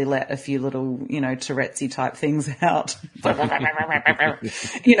probably let a few little, Tourette'sy type things out, when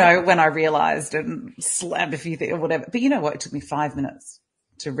I realized, and slammed a few things or whatever. But you know what? It took me 5 minutes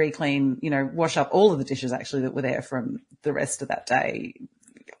to re-clean, wash up all of the dishes actually that were there from the rest of that day.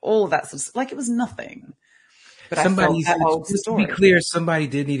 All of that sort of, like, it was nothing. But Somebody, I felt that old just story. to be clear, somebody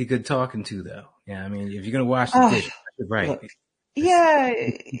did need a good talking to, though. Yeah, I mean, if you're going to wash the dish, right. Look, yeah,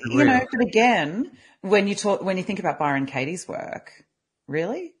 but again, when you think about Byron Katie's work,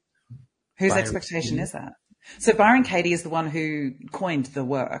 really? Whose Byron expectation Katie? is that? So Byron Katie is the one who coined the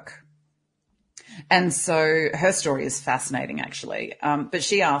work. And so her story is fascinating, actually. But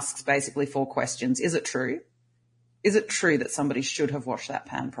she asks basically 4 questions. Is it true? Is it true that somebody should have washed that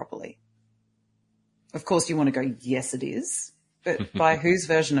pan properly? Of course, you want to go, yes, it is. But by whose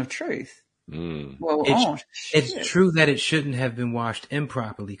version of truth? Well, it's true that it shouldn't have been washed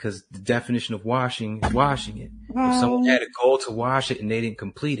improperly, because the definition of washing is washing it. If someone had a goal to wash it and they didn't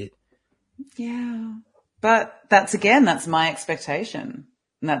complete it. Yeah. But that's my expectation.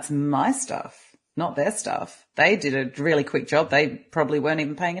 And that's my stuff, not their stuff. They did a really quick job. They probably weren't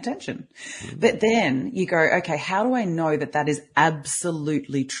even paying attention. But then you go, okay, how do I know that that is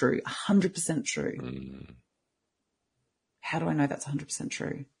absolutely true, 100% true? How do I know that's 100%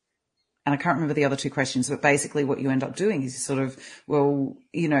 true? And I can't remember the other 2 questions, but basically what you end up doing is you sort of,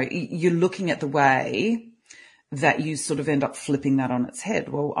 you're looking at the way that you sort of end up flipping that on its head.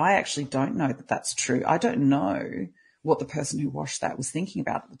 Well, I actually don't know that that's true. I don't know what the person who washed that was thinking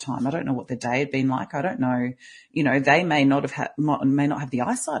about at the time. I don't know what their day had been like. I don't know, they may not have the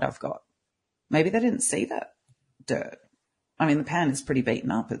eyesight I've got. Maybe they didn't see that dirt. I mean, the pan is pretty beaten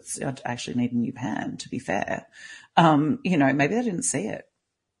up. I actually need a new pan, to be fair. Maybe they didn't see it.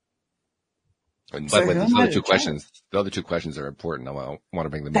 But the other two questions are important. I want to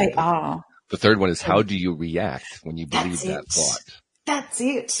bring them up. They are. The third one is, how do you react when you believe that thought? That's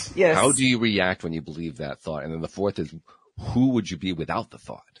it. Yes. How do you react when you believe that thought? And then the fourth is, who would you be without the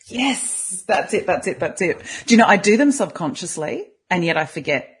thought? Yes. That's it. Do you know, I do them subconsciously, and yet I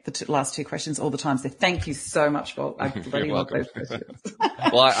forget the last 2 questions all the time. So thank you so much for You're welcome. Those questions.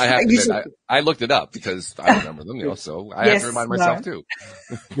 Well, I have to admit, I looked it up because I remember them, so I have to remind myself too.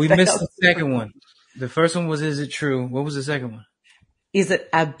 We missed the second one. The first one was, is it true? What was the second one? Is it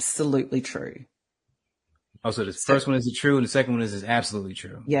absolutely true? Oh, so the first one is it true, and the second one is absolutely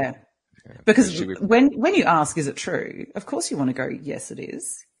true. Yeah. Because when you ask, is it true? Of course you want to go, yes, it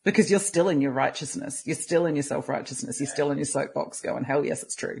is. Because you're still in your righteousness. You're still in your self-righteousness. You're still in your soapbox going, hell yes,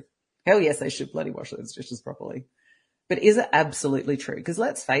 it's true. Hell yes, they should bloody wash those dishes properly. But is it absolutely true? Because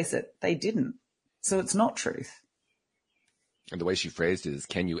let's face it, they didn't. So it's not truth. And the way she phrased it is,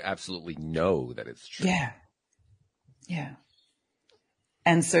 can you absolutely know that it's true? Yeah. Yeah.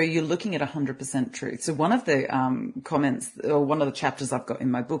 And so you're looking at 100% truth. So one of the comments, or one of the chapters I've got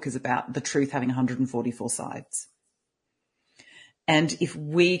in my book, is about the truth having 144 sides. And if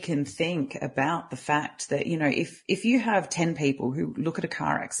we can think about the fact that, if you have 10 people who look at a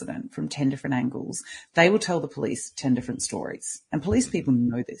car accident from 10 different angles, they will tell the police 10 different stories. And police people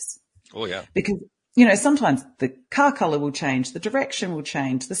know this. Oh, yeah. Because, sometimes the car color will change, the direction will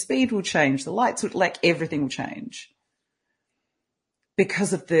change, the speed will change, the lights will, everything will change.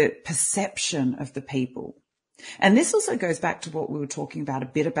 Because of the perception of the people. And this also goes back to what we were talking about a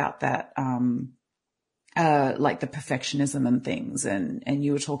bit about that, like the perfectionism and things. And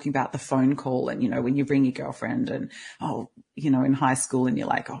you were talking about the phone call and, when you bring your girlfriend and, in high school and you're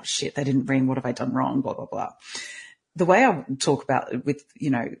like, oh shit, they didn't ring. What have I done wrong? Blah, blah, blah. The way I talk about it with,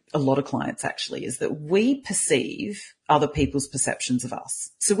 a lot of clients actually is that we perceive other people's perceptions of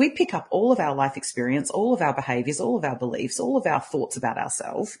us. So we pick up all of our life experience, all of our behaviors, all of our beliefs, all of our thoughts about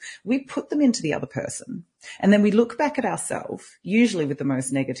ourselves. We put them into the other person. And then we look back at ourselves, usually with the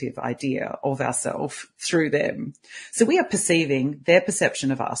most negative idea of ourselves through them. So we are perceiving their perception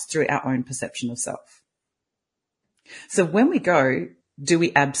of us through our own perception of self. So when we go, do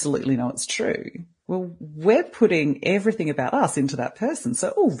we absolutely know it's true? Well, we're putting everything about us into that person. So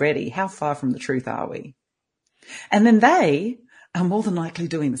already, how far from the truth are we? And then they are more than likely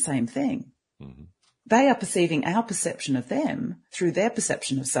doing the same thing. Mm-hmm. They are perceiving our perception of them through their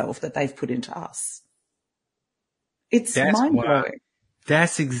perception of self that they've put into us. It's mind-blowing.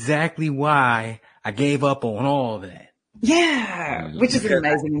 That's exactly why I gave up on all of that. Yeah, which is an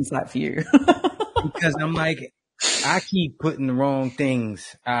amazing insight for you. Because I'm like, I keep putting the wrong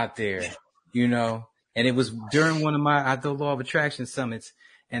things out there. And it was during one of my, I do Law of Attraction summits,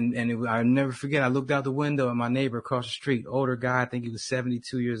 I'll never forget, I looked out the window at my neighbor across the street, older guy, I think he was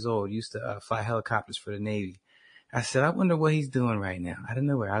 72 years old, used to fly helicopters for the Navy. I said, I wonder what he's doing right now. I don't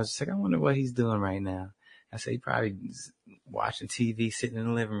know where. I was just like, I wonder what he's doing right now. I said, he probably watching TV, sitting in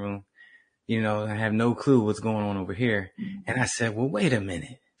the living room, I have no clue what's going on over here. And I said, well, wait a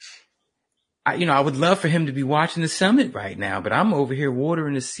minute. I would love for him to be watching the summit right now, but I'm over here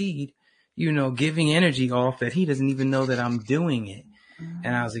watering the seed, giving energy off that he doesn't even know that I'm doing it.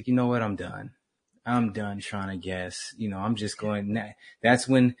 And I was like, you know what? I'm done. I'm done trying to guess. I'm just going. That's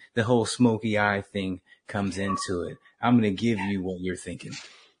when the whole smoky eye thing comes into it. I'm going to give you what you're thinking.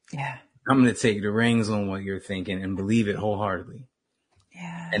 Yeah. I'm going to take the rings on what you're thinking and believe it wholeheartedly.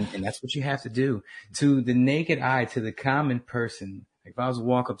 Yeah. And that's what you have to do. To the naked eye, to the common person. Like if I was to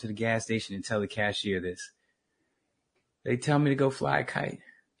walk up to the gas station and tell the cashier this, they tell me to go fly a kite.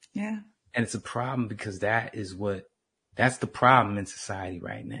 Yeah. And it's a problem because that's the problem in society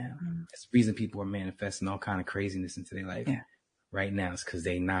right now. That's the reason people are manifesting all kind of craziness into their life right now. It's because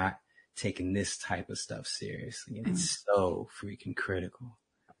they're not taking this type of stuff seriously. And it's so freaking critical.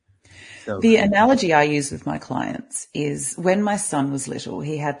 The analogy I use with my clients is when my son was little,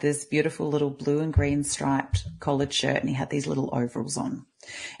 he had this beautiful little blue and green striped collared shirt and he had these little overalls on.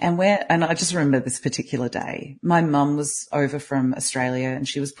 And I just remember this particular day, my mum was over from Australia and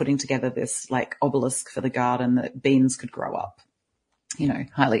she was putting together this like obelisk for the garden that beans could grow up.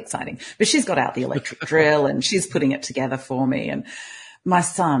 Highly exciting. But she's got out the electric drill and she's putting it together for me. And my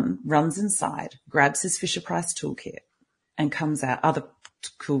son runs inside, grabs his Fisher-Price toolkit and comes out. Other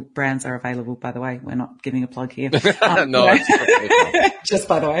cool brands are available, by the way. We're not giving a plug here. No, just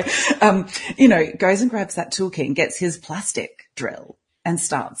by the way, goes and grabs that toolkit and gets his plastic drill and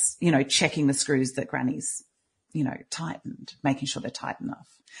starts, checking the screws that Granny's, tightened, making sure they're tight enough.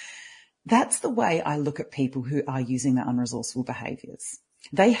 That's the way I look at people who are using their unresourceful behaviors.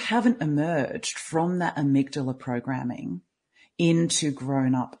 They haven't emerged from that amygdala programming into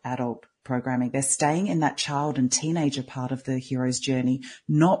grown-up adult programming. They're staying in that child and teenager part of the hero's journey,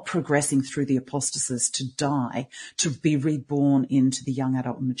 not progressing through the apostasis to die, to be reborn into the young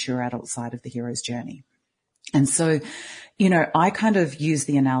adult and mature adult side of the hero's journey. And so, I kind of use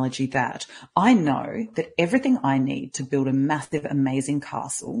the analogy that I know that everything I need to build a massive, amazing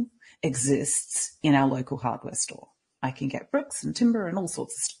castle exists in our local hardware store. I can get bricks and timber and all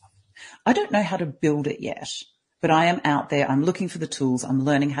sorts of stuff. I don't know how to build it yet. But I am out there. I'm looking for the tools. I'm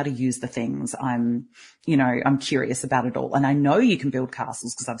learning how to use the things. I'm curious about it all. And I know you can build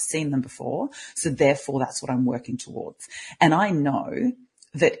castles because I've seen them before. So therefore, that's what I'm working towards. And I know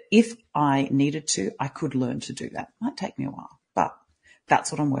that if I needed to, I could learn to do that. It might take me a while, but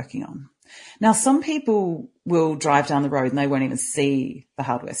that's what I'm working on. Now, some people will drive down the road and they won't even see the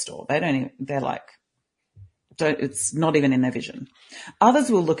hardware store. It's not even in their vision.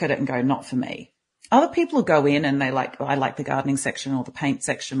 Others will look at it and go, not for me. Other people will go in and I like the gardening section or the paint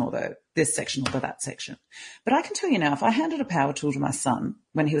section or this section or that section. But I can tell you now, if I handed a power tool to my son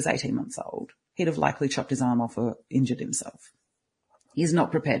when he was 18 months old, he'd have likely chopped his arm off or injured himself. He's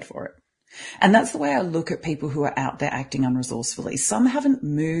not prepared for it. And that's the way I look at people who are out there acting unresourcefully. Some haven't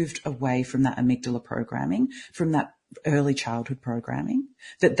moved away from that amygdala programming, from that early childhood programming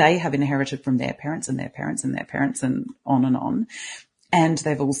that they have inherited from their parents and their parents and their parents and on. And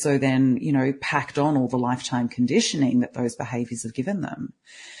they've also then, packed on all the lifetime conditioning that those behaviors have given them.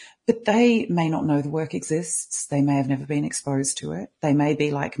 But they may not know the work exists. They may have never been exposed to it. They may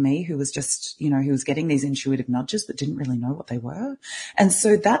be like me, who was just, who was getting these intuitive nudges but didn't really know what they were. And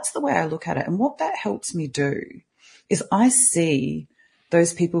so that's the way I look at it. And what that helps me do is I see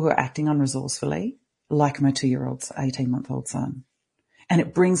those people who are acting unresourcefully, like my 2-year-old, 18-month-old son. And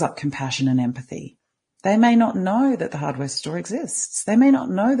it brings up compassion and empathy. They may not know that the hardware store exists. They may not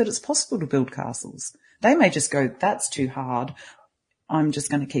know that it's possible to build castles. They may just go, that's too hard. I'm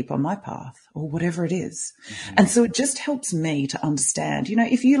just going to keep on my path or whatever it is. Mm-hmm. And so it just helps me to understand,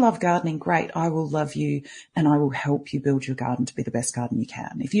 if you love gardening, great, I will love you and I will help you build your garden to be the best garden you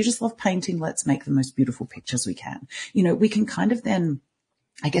can. If you just love painting, let's make the most beautiful pictures we can. We can kind of then,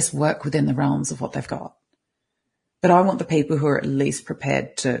 I guess, work within the realms of what they've got. But I want the people who are at least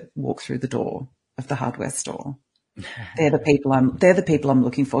prepared to walk through the door of the hardware store. They're the people I'm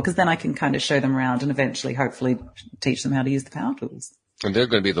looking for, because then I can kind of show them around and eventually, hopefully, teach them how to use the power tools. And they're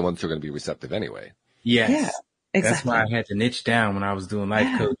going to be the ones who are going to be receptive anyway. Yes. Yeah, exactly. That's why I had to niche down when I was doing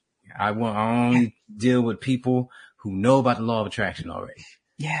life coaching. I only deal with people who know about the law of attraction already.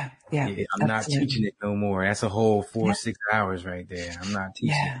 Yeah. I'm not teaching it no more. That's a whole 4 or 6 hours right there. I'm not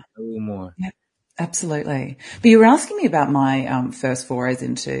teaching it no more. Yeah. Absolutely. But you were asking me about my first forays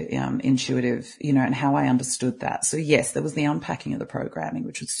into intuitive, and how I understood that. So yes, there was the unpacking of the programming,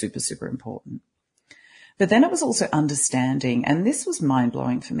 which was super, super important. But then it was also understanding, and this was mind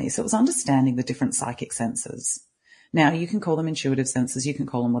blowing for me. So it was understanding the different psychic senses. Now you can call them intuitive senses. You can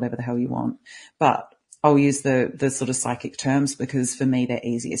call them whatever the hell you want, but I'll use the sort of psychic terms because for me, they're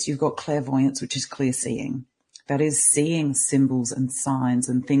easiest. You've got clairvoyance, which is clear seeing. That is seeing symbols and signs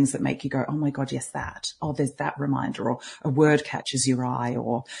and things that make you go, oh my God, yes, that. Oh, there's that reminder, or a word catches your eye,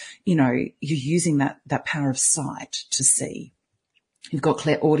 or, you're using that power of sight to see. You've got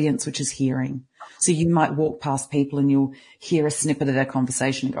clairaudience, which is hearing. So you might walk past people and you'll hear a snippet of their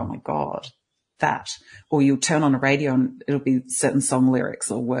conversation and go, oh my God, that. Or you'll turn on a radio and it'll be certain song lyrics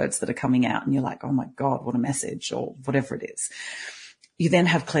or words that are coming out and you're like, oh my God, what a message, or whatever it is. You then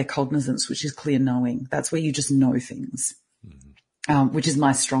have claircognizance, which is clear knowing. That's where you just know things, which is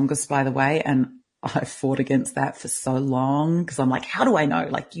my strongest, by the way. And I fought against that for so long because I'm like, how do I know?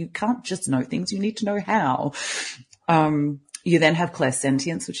 Like, you can't just know things. You need to know how. You then have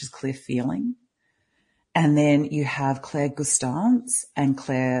clairsentience, which is clear feeling. And then you have clairgustance and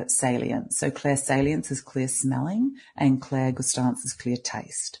clairsalience. So clairsalience is clear smelling and clairgustance is clear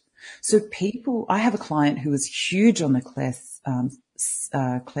taste. So I have a client who is huge on the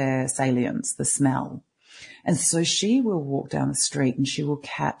clairsalience, the smell. And so she will walk down the street and she will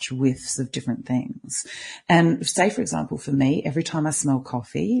catch whiffs of different things. And say, for example, for me, every time I smell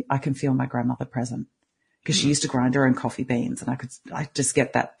coffee, I can feel my grandmother present because she used to grind her own coffee beans and I just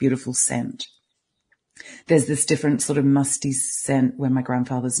get that beautiful scent. There's this different sort of musty scent when my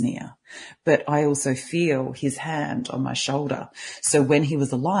grandfather's near, but I also feel his hand on my shoulder. So when he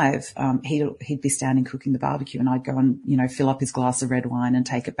was alive, he'd be standing cooking the barbecue and I'd go and, fill up his glass of red wine and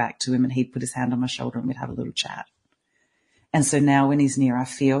take it back to him and he'd put his hand on my shoulder and we'd have a little chat. And so now when he's near, I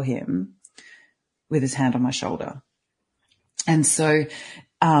feel him with his hand on my shoulder. And so,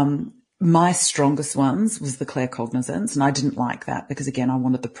 my strongest ones was the claircognizance, and I didn't like that because, again, I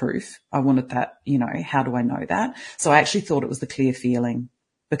wanted the proof. I wanted that, how do I know that? So I actually thought it was the clear feeling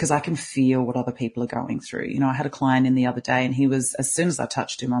because I can feel what other people are going through. I had a client in the other day and as soon as I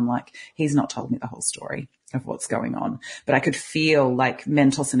touched him, I'm like, he's not told me the whole story of what's going on, but I could feel like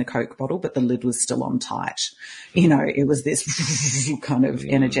Mentos in a Coke bottle, but the lid was still on tight. It was this kind of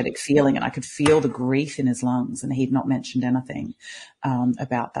energetic feeling and I could feel the grief in his lungs and he'd not mentioned anything,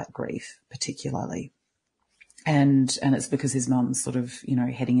 about that grief particularly. And it's because his mum's sort of,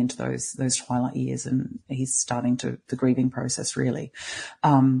 heading into those twilight years and he's starting the grieving process really.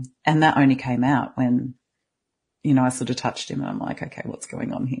 And that only came out when, I sort of touched him and I'm like, okay, what's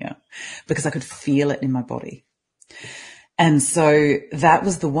going on here? Because I could feel it in my body. And so that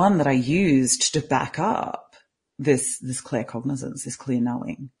was the one that I used to back up this claircognizance, this clear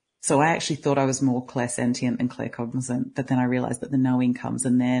knowing. So I actually thought I was more clairsentient than claircognizant, but then I realized that the knowing comes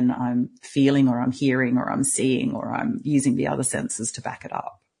and then I'm feeling or I'm hearing or I'm seeing or I'm using the other senses to back it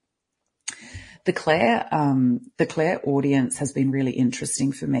up. The clairaudience has been really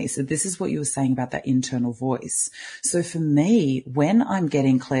interesting for me. So this is what you were saying about that internal voice. So for me, when I'm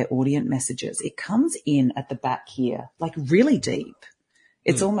getting clairaudient messages, it comes in at the back here, like really deep.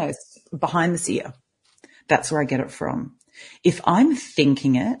 It's almost behind this ear. That's where I get it from. If I'm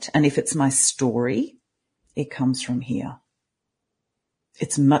thinking it and if it's my story, it comes from here.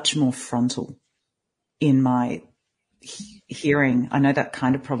 It's much more frontal in my hearing. I know that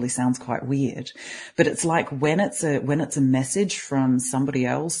kind of probably sounds quite weird, but it's like when it's a message from somebody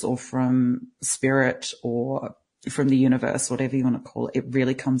else or from spirit or from the universe, whatever you want to call it, it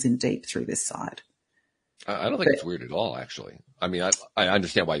really comes in deep through this side. I don't think it's weird at all, actually. I mean, I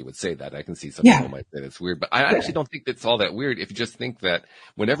understand why you would say that. I can see some people might say it's weird, but I actually don't think it's all that weird if you just think that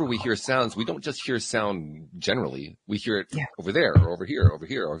whenever we hear sounds, we don't just hear sound generally. We hear it over there or over here, over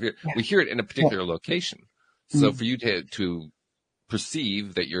here, over here. Yeah. We hear it in a particular location. So for you to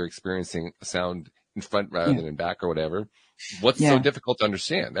perceive that you're experiencing a sound in front rather than in back or whatever, what's so difficult to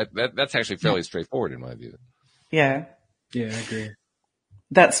understand? That's actually fairly straightforward in my view. Yeah. Yeah, I agree.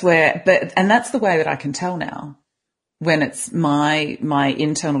 That's that's the way that I can tell now when it's my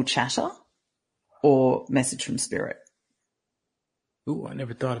internal chatter or message from spirit. Ooh, I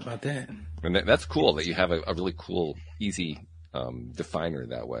never thought about that. And that's cool that you have a really cool, easy definer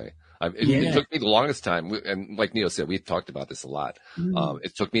that way. It took me the longest time, and like Neo said, we've talked about this a lot.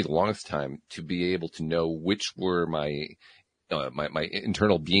 It took me the longest time to be able to know which were my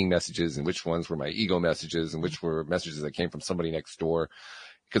internal being messages and which ones were my ego messages and which were messages that came from somebody next door,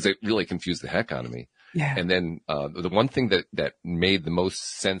 because it really confused the heck out of me. Yeah. And then the one thing that made the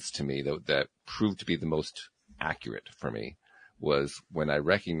most sense to me, that proved to be the most accurate for me, was when I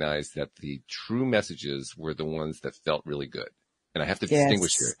recognized that the true messages were the ones that felt really good. And I have to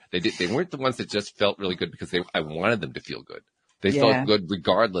distinguish here. They weren't the ones that just felt really good because I wanted them to feel good. They felt good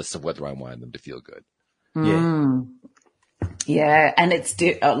regardless of whether I wanted them to feel good. Yeah. Yeah. And it's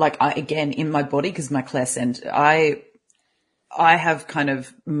again, in my body, because my clairsentient, I have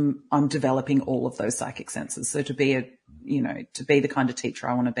I'm developing all of those psychic senses. So to be the kind of teacher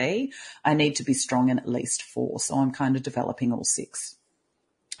I want to be, I need to be strong in at least 4. So I'm kind of developing all 6.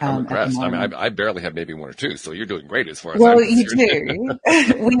 I'm impressed. I mean, I barely have maybe 1 or 2, so you're doing great as far as well, I'm you concerned.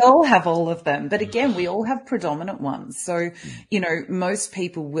 do. We all have all of them. But again, we all have predominant ones. So, most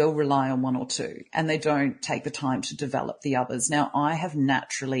people will rely on 1 or 2 and they don't take the time to develop the others. Now, I have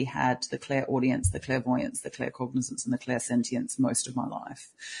naturally had the clairaudience, the clairvoyance, the claircognizance and the clairsentience most of my life.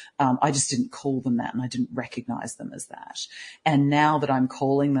 I just didn't call them that and I didn't recognize them as that. And now that I'm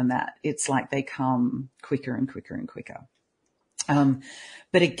calling them that, it's like they come quicker and quicker and quicker.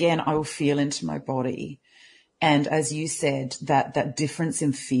 But again, I will feel into my body. And as you said, that difference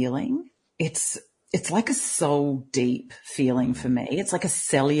in feeling, it's like a soul deep feeling for me. It's like a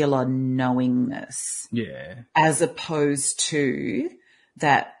cellular knowingness. Yeah. As opposed to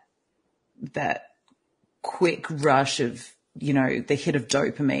that quick rush of, the hit of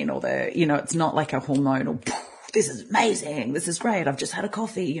dopamine or it's not like a hormonal, this is amazing. This is great. I've just had a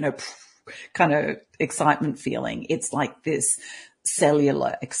coffee, kind of excitement feeling. It's like this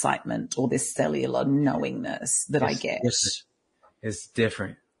cellular excitement or this cellular knowingness that I get. It's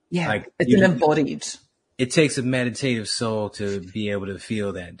different. Yeah. Like it's an embodied. It takes a meditative soul to be able to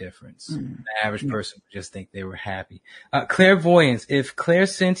feel that difference. The average person would just think they were happy. Clairvoyance. If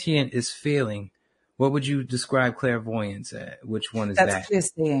clairsentient is feeling, what would you describe clairvoyance as? Which one is that? That's clear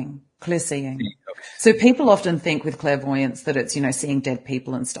seeing. Clear seeing. Okay. So people often think with clairvoyance that it's, seeing dead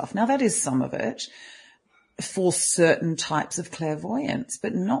people and stuff. Now that is some of it for certain types of clairvoyance,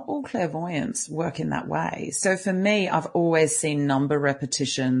 but not all clairvoyants work in that way. So for me, I've always seen number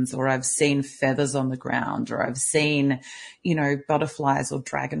repetitions, or I've seen feathers on the ground, or I've seen, butterflies or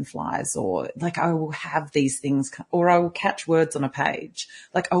dragonflies, or like I will have these things, or I will catch words on a page.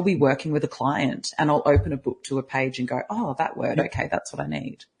 Like I'll be working with a client and I'll open a book to a page and go, oh, that word. Okay. That's what I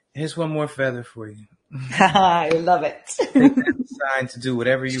need. Here's one more feather for you. I love it. Take that sign to do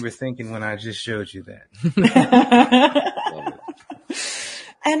whatever you were thinking when I just showed you that.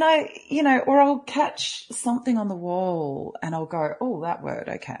 And or I'll catch something on the wall and I'll go, oh, that word.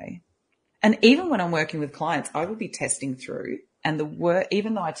 Okay. And even when I'm working with clients, I will be testing through, and the word,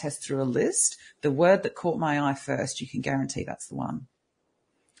 even though I test through a list, the word that caught my eye first, you can guarantee that's the one.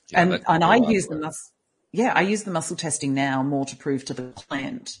 Yeah, and I use I use the muscle testing now more to prove to the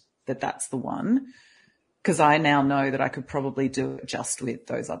client that that's the one, because I now know that I could probably do it just with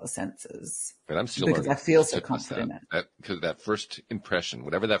those other senses. But I'm still because I feel so confident in it. Because that first impression,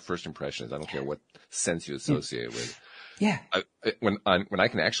 whatever that first impression is, I don't care what sense you associate it with. Yeah. When I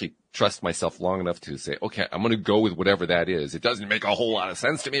can actually trust myself long enough to say, okay, I'm going to go with whatever that is. It doesn't make a whole lot of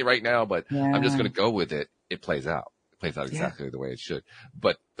sense to me right now, but I'm just going to go with it. It plays out. It plays out exactly the way it should.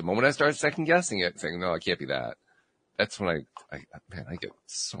 But the moment I start second guessing it, saying, no, it can't be that, that's when I get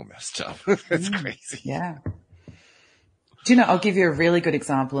so messed up. It's crazy. Yeah. Do you know, I'll give you a really good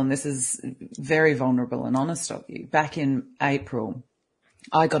example, and this is very vulnerable and honest of you. Back in April,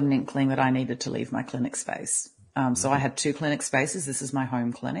 I got an inkling that I needed to leave my clinic space. So I had 2 clinic spaces. This is my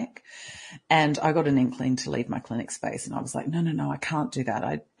home clinic. And I got an inkling to leave my clinic space. And I was like, no, I can't do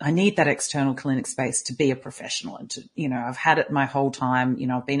that. I need that external clinic space to be a professional and to, I've had it my whole time.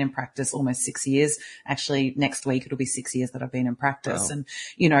 I've been in practice almost 6 years. Actually, next week, it'll be 6 years that I've been in practice. Wow.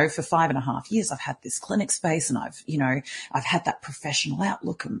 And, for 5.5 years, I've had this clinic space and I've had that professional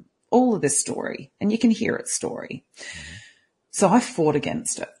outlook and all of this story, and you can hear its story. Mm-hmm. So I fought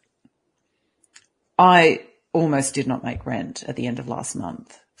against it. I almost did not make rent at the end of last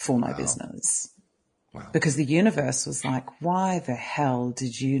month for my business. Wow. Because the universe was like, why the hell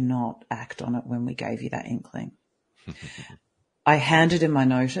did you not act on it when we gave you that inkling? I handed in my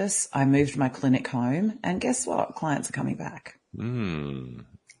notice. I moved my clinic home, and guess what? Clients are coming back. Now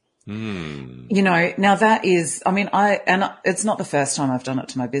that is, it's not the first time I've done it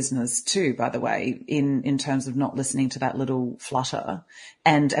to my business too, by the way, in terms of not listening to that little flutter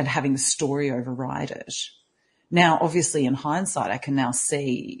and having the story override it. Now, obviously, in hindsight, I can now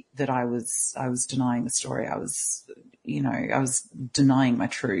see that I was denying the story. I was denying my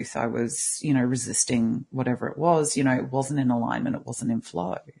truth. I was, resisting whatever it was. It wasn't in alignment. It wasn't in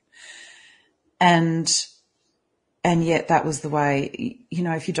flow. And yet that was the way,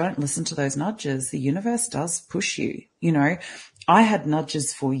 if you don't listen to those nudges, the universe does push you, I had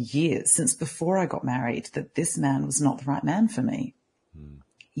nudges for years, since before I got married, that this man was not the right man for me.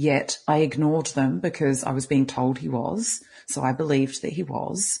 Yet I ignored them because I was being told he was. So I believed that he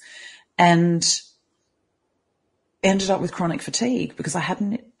was, and ended up with chronic fatigue because I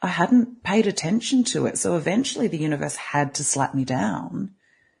hadn't paid attention to it. So eventually the universe had to slap me down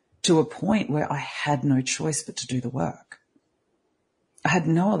to a point where I had no choice but to do the work. I had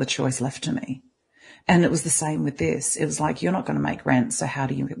no other choice left to me. And it was the same with this. It was like, you're not going to make rent, so how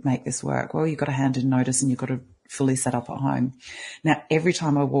do you make this work? Well, you've got to hand in notice and you've got to fully set up at home. Now, every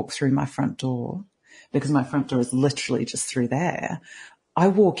time I walk through my front door, because my front door is literally just through there, I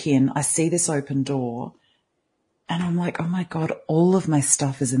walk in, I see this open door, and I'm like, oh my God, all of my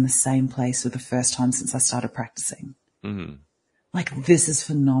stuff is in the same place for the first time since I started practicing. Mm-hmm. Like, this is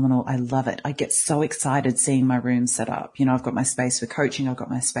phenomenal. I love it. I get so excited seeing my room set up. You know, I've got my space for coaching. I've got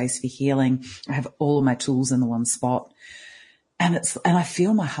my space for healing. I have all of my tools in the one spot. And I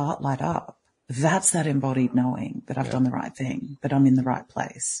feel my heart light up. That's that embodied knowing that I've done the right thing, that I'm in the right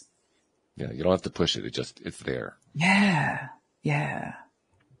place. Yeah. You don't have to push it. It's there. Yeah. Yeah.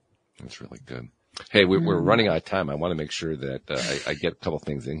 That's really good. Hey, we're running out of time. I want to make sure that I get a couple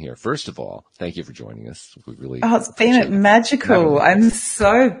things in here. First of all, thank you for joining us. We really it's been magical. I'm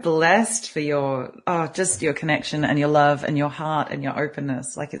so blessed for just your connection and your love and your heart and your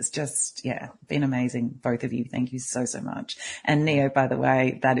openness. Like, it's just, been amazing. Both of you. Thank you so, so much. And Neo, by the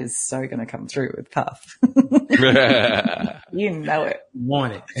way, that is so going to come through with Puff. You know it.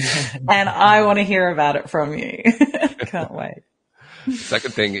 Want it. And I want to hear about it from you. Can't wait.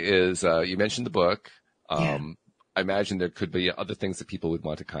 Second thing is, you mentioned the book. I imagine there could be other things that people would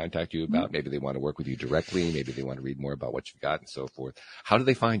want to contact you about. Maybe they want to work with you directly. Maybe they want to read more about what you've got and so forth. How do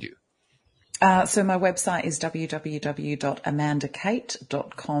they find you? So my website is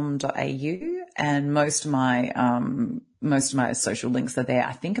www.amandakate.com.au, and most of my social links are there.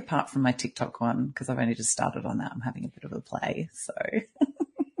 I think apart from my TikTok one, because I've only just started on that. I'm having a bit of a play. So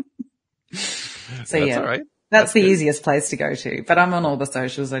That's all right. That's the easiest place to go to. But I'm on all the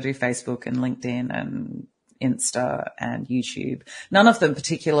socials. I do Facebook and LinkedIn and Insta and YouTube. None of them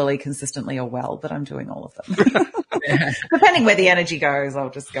particularly consistently or well, but I'm doing all of them. Depending where the energy goes, I'll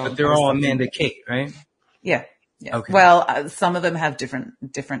just go. But they're all Amanda Kate, right? Yeah. Yeah. Okay. Well, some of them have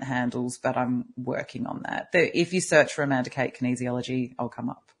different handles, but I'm working on that. If you search for Amanda Kate Kinesiology, I'll come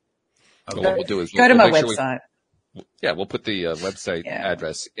up. Okay. What we'll do is go to my website. We'll put the website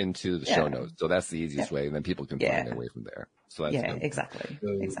address into the show notes. So that's the easiest way. And then people can find their way from there. So that's good. Exactly.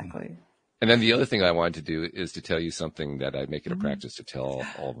 Exactly. And then the other thing I wanted to do is to tell you something that I make it a practice to tell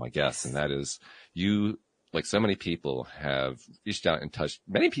all of my guests. And that is, you, like so many people, have reached out and touched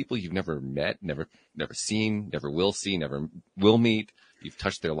many people you've never met, never seen, never will see, never will meet. You've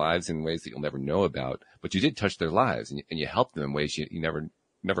touched their lives in ways that you'll never know about, but you did touch their lives, and you helped them in ways you never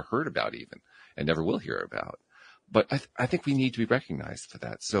heard about even, and never will hear about. But I think we need to be recognized for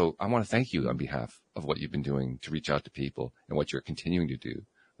that. So I want to thank you on behalf of what you've been doing to reach out to people and what you're continuing to do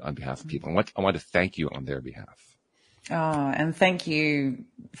on behalf of people. I want to thank you on their behalf. Oh, and thank you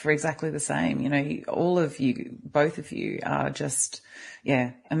for exactly the same. You know, all of you, both of you are just,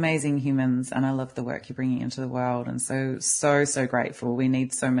 amazing humans. And I love the work you're bringing into the world. And so grateful. We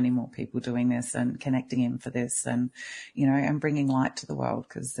need so many more people doing this and connecting in for this and, and bringing light to the world,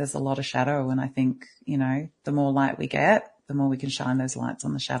 because there's a lot of shadow. And I think, the more light we get, the more we can shine those lights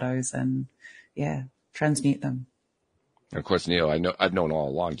on the shadows and, transmute them. And of course, Neo, I've known all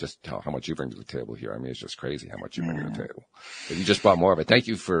along just how much you bring to the table here. I mean, it's just crazy how much you bring to the table. But you just brought more of it. Thank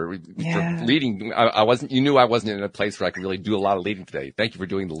you for leading. You knew I wasn't in a place where I could really do a lot of leading today. Thank you for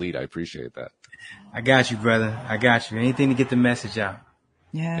doing the lead. I appreciate that. I got you, brother. I got you. Anything to get the message out.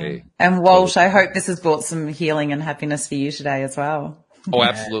 Yeah. Hey, and Walsh, I hope this has brought some healing and happiness for you today as well. Oh,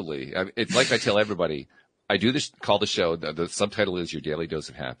 absolutely. It's like I tell everybody, I do this, call the show, the subtitle is Your Daily Dose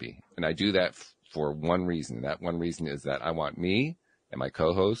of Happy. And I do that for one reason. That one reason is that I want me and my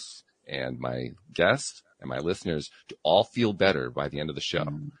co-hosts and my guests and my listeners to all feel better by the end of the show.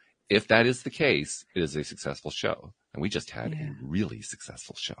 If that is the case, it is a successful show. And we just had a really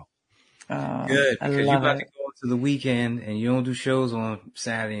successful show. Oh, good, because you're about it. to go into the weekend and you don't do shows on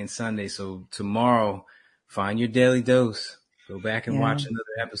Saturday and Sunday. So tomorrow, find your daily dose. Go back and watch another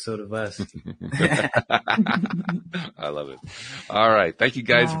episode of us. I love it. All right. Thank you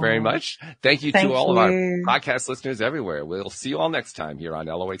guys very much. Thank you to all of our podcast listeners everywhere. We'll see you all next time here on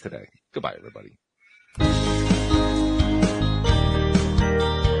LOA Today. Goodbye, everybody.